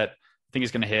tool set. I think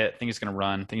he's going to hit. I think he's going to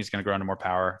run. I think he's going to grow into more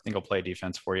power. I think he'll play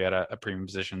defense for you at a premium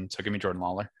position. So give me Jordan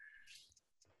Lawler.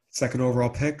 Second overall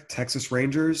pick, Texas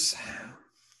Rangers.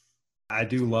 I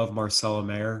do love Marcelo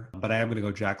Mayer, but I am going to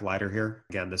go Jack Leiter here.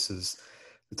 Again, this is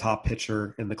the top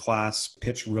pitcher in the class,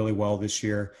 pitched really well this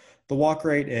year. The walk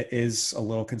rate is a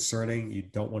little concerning. You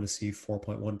don't want to see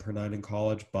 4.1 per 9 in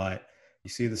college, but you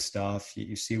see the stuff.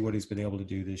 You see what he's been able to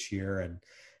do this year. And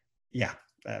yeah,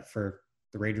 for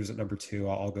the Rangers at number 2,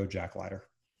 I'll go Jack Leiter.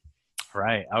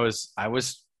 Right. I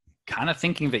was kind of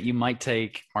thinking that you might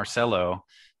take Marcelo.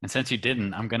 And since you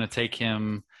didn't, I'm going to take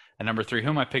him at number 3. Who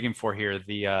am I picking for here?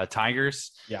 The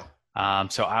Tigers? Yeah.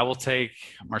 So I will take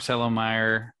Marcelo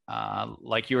Mayer.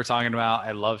 Like you were talking about,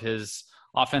 I love his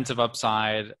offensive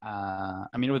upside.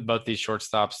 I mean, with both these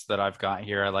shortstops that I've got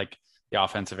here, I like the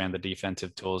offensive and the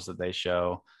defensive tools that they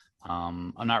show.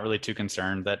 I'm not really too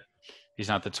concerned that he's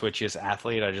not the twitchiest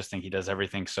athlete. I just think he does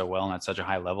everything so well and at such a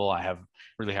high level. I have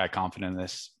really high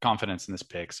confidence in this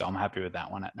pick. So I'm happy with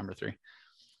that one at number 3.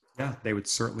 Yeah, they would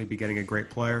certainly be getting a great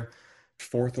player.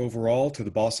 4th overall to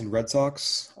the Boston Red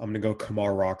Sox, I'm going to go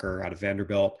Kumar Rocker out of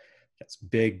Vanderbilt. That's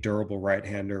big, durable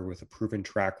right-hander with a proven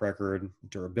track record,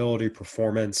 durability,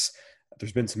 performance.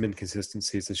 There's been some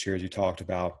inconsistencies this year, as you talked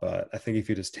about, but I think if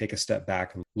you just take a step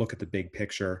back and look at the big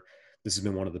picture, this has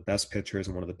been one of the best pitchers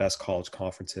and one of the best college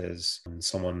conferences, and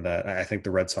someone that I think the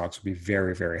Red Sox would be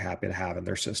very, very happy to have in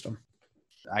their system.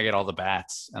 I get all the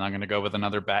bats, and I'm going to go with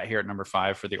another bat here at number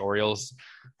 5 for the Orioles.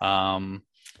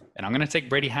 And I'm going to take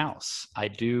Brady House. I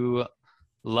do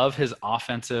love his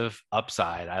offensive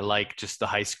upside. I like just the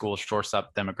high school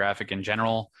shortstop demographic in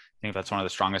general. I think that's one of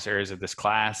the strongest areas of this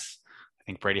class. I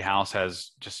think Brady House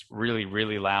has just really,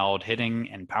 really loud hitting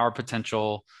and power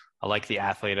potential. I like the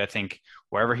athlete. I think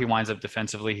wherever he winds up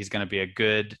defensively, he's going to be a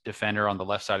good defender on the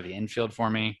left side of the infield for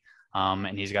me.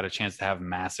 And he's got a chance to have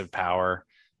massive power.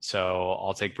 So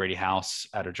I'll take Brady House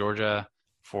out of Georgia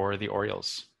for the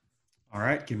Orioles. All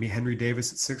right. Give me Henry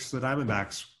Davis at 6 for the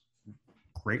Diamondbacks.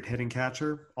 Great hitting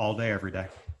catcher all day, every day.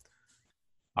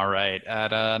 All right.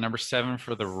 At number 7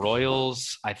 for the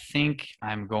Royals, I think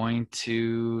I'm going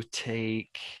to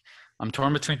take – I'm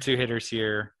torn between 2 hitters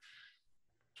here.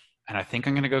 And I think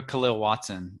I'm going to go Khalil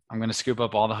Watson. I'm going to scoop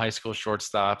up all the high school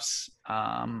shortstops.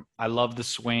 I love the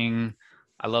swing.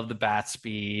 I love the bat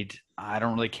speed. I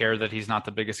don't really care that he's not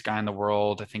the biggest guy in the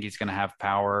world. I think he's going to have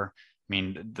power. I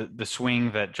mean, the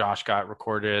swing that Josh got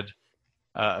recorded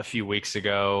a few weeks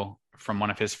ago from one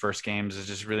of his first games is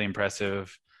just really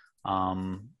impressive.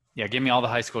 Yeah, give me all the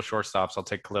high school shortstops. I'll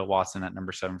take Khalil Watson at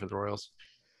number 7 for the Royals.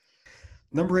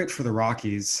 Number 8 for the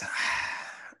Rockies.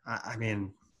 I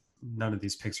mean, none of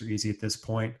these picks are easy at this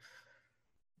point.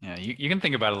 Yeah, you can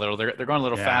think about it a little. They're going a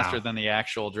little faster than the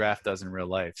actual draft does in real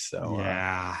life. So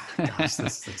yeah, gosh,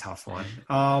 this is a tough one.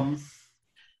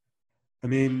 I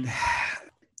mean,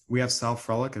 we have Sal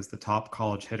Frelick as the top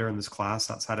college hitter in this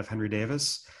class outside of Henry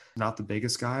Davis. Not the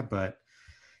biggest guy, but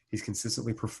he's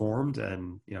consistently performed,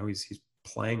 and he's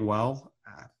playing well.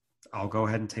 I'll go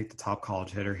ahead and take the top college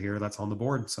hitter here that's on the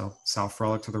board. So Sal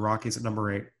Frelick to the Rockies at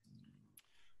number 8.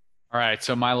 All right,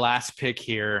 so my last pick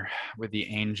here with the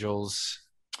Angels.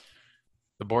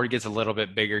 The board gets a little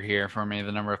bit bigger here for me,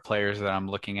 the number of players that I'm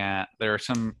looking at. There are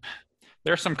some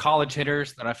college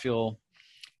hitters that I feel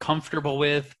comfortable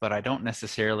with, but I don't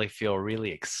necessarily feel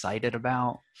really excited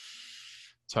about.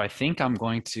 So I think I'm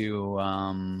going to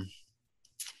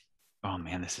oh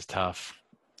man, this is tough.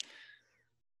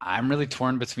 I'm really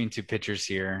torn between 2 pitchers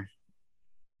here.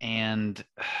 And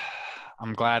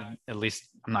I'm glad, at least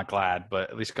I'm not glad, but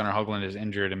at least Gunnar Hoagland is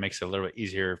injured. It makes it a little bit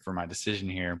easier for my decision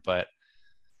here. But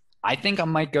I think I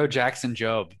might go Jackson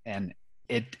Jobe. And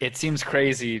it seems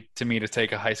crazy to me to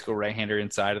take a high school right-hander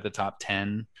inside of the top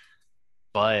 10.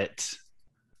 But,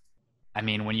 I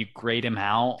mean, when you grade him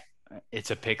out,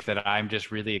 it's a pick that I'm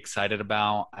just really excited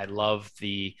about. I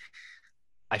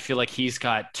feel like he's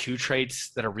got 2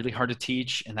 traits that are really hard to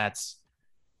teach, and that's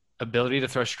ability to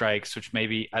throw strikes, which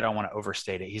maybe I don't want to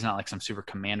overstate it. He's not like some super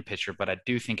command pitcher, but I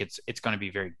do think it's going to be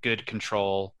very good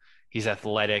control. He's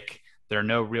athletic. There are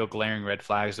no real glaring red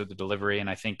flags with the delivery. And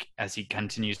I think as he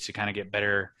continues to kind of get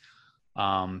better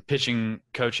pitching,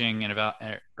 coaching and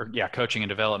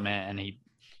development, and he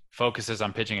focuses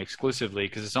on pitching exclusively,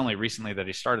 because it's only recently that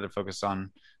he started to focus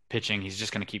on pitching, he's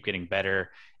just going to keep getting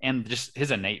better. And just his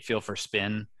innate feel for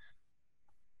spin,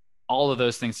 all of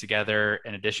those things together,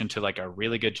 in addition to like a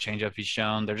really good changeup he's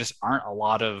shown, there just aren't a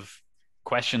lot of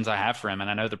questions I have for him. And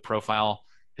I know the profile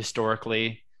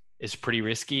historically is pretty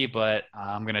risky, but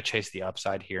I'm going to chase the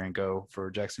upside here and go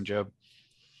for Jackson Jobe.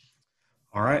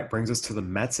 All right, brings us to the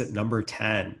Mets at number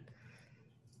 10.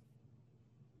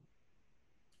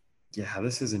 Yeah,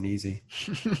 this isn't easy.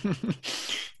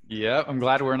 Yeah, I'm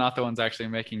glad we're not the ones actually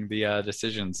making the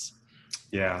decisions.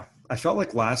 Yeah, I felt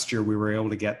like last year we were able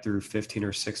to get through 15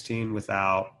 or 16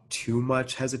 without too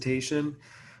much hesitation.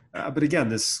 But again,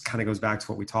 this kind of goes back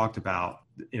to what we talked about.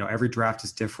 You know, every draft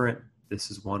is different. This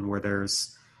is one where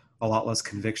there's a lot less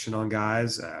conviction on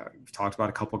guys. We've talked about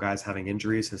a couple guys having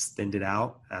injuries, has thinned it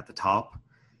out at the top.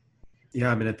 Yeah,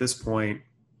 I mean, at this point,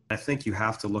 I think you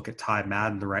have to look at Ty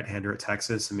Madden, the right-hander at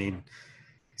Texas. I mean,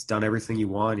 he's done everything you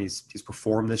want. He's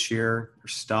performed this year.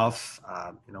 There's stuff.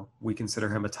 You know, we consider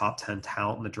him a top 10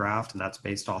 talent in the draft, and that's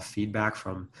based off feedback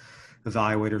from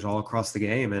evaluators all across the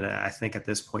game. And I think at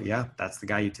this point, yeah, that's the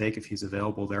guy you take if he's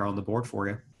available there on the board for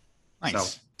you.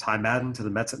 Nice. So Ty Madden to the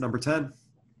Mets at number 10.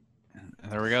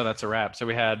 And there we go. That's a wrap. So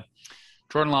we had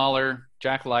Jordan Lawler,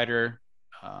 Jack Leiter,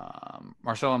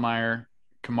 Marcelo Meyer,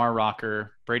 Kumar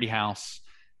Rocker, Brady House,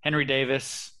 Henry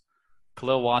Davis,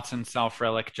 Khalil Watson, Sal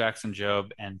Frelick, Jackson Jobe,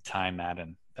 and Ty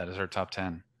Madden. That is our top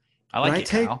 10.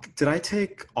 Did I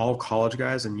take all college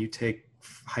guys and you take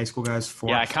high school guys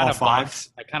for I kind all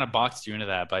of boxed you into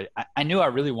that, but I knew I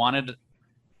really wanted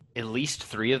at least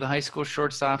 3 of the high school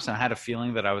shortstops, and I had a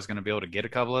feeling that I was going to be able to get a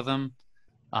couple of them.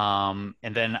 And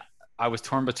then I was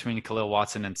torn between Khalil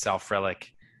Watson and Sal Frelick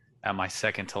at my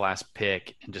second to last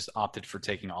pick, and just opted for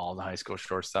taking all the high school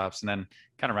shortstops, and then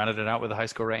kind of rounded it out with a high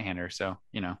school right-hander. So,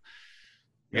 you know,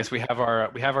 I guess we have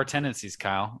our tendencies,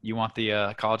 Kyle. You want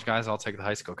the college guys, I'll take the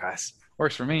high school guys.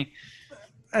 Works for me.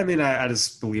 I mean, I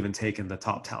just believe in taking the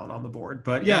top talent on the board.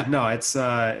 But yeah, no, it's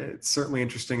certainly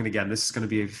interesting. And again, this is going to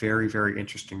be a very, very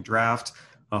interesting draft.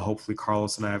 Hopefully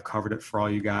Carlos and I have covered it for all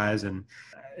you guys. And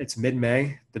it's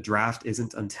mid-May. The draft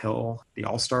isn't until the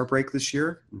All-Star break this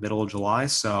year, middle of July.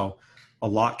 So a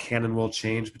lot can and will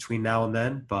change between now and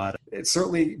then. But it's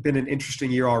certainly been an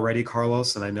interesting year already,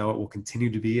 Carlos. And I know it will continue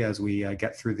to be as we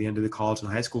get through the end of the college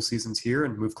and high school seasons here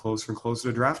and move closer and closer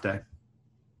to draft day.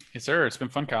 Yes, sir. It's been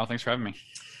fun, Kyle. Thanks for having me.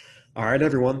 All right,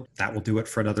 everyone. That will do it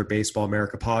for another Baseball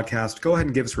America podcast. Go ahead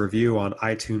and give us a review on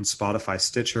iTunes, Spotify,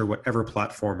 Stitcher, whatever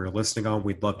platform you're listening on.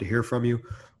 We'd love to hear from you.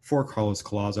 For Carlos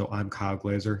Collazo, I'm Kyle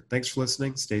Glazer. Thanks for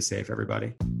listening. Stay safe,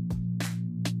 everybody.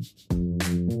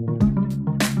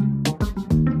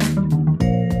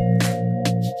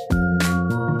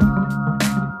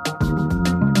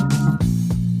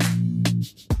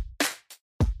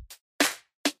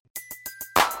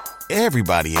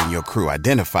 Everybody in your crew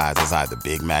identifies as either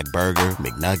Big Mac Burger,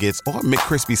 McNuggets, or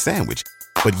McCrispy Sandwich.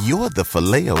 But you're the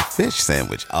Filet-O-Fish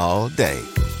Sandwich all day.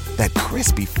 That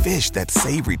crispy fish, that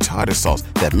savory tartar sauce,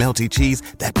 that melty cheese,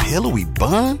 that pillowy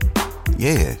bun.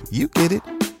 Yeah, you get it.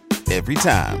 Every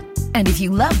time. And if you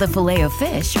love the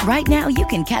Filet-O-Fish, right now you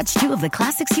can catch 2 of the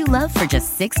classics you love for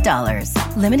just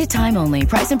 $6. Limited time only.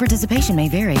 Price and participation may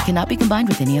vary. Cannot be combined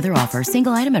with any other offer.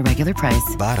 Single item at regular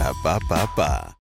price. Ba-da-ba-ba-ba.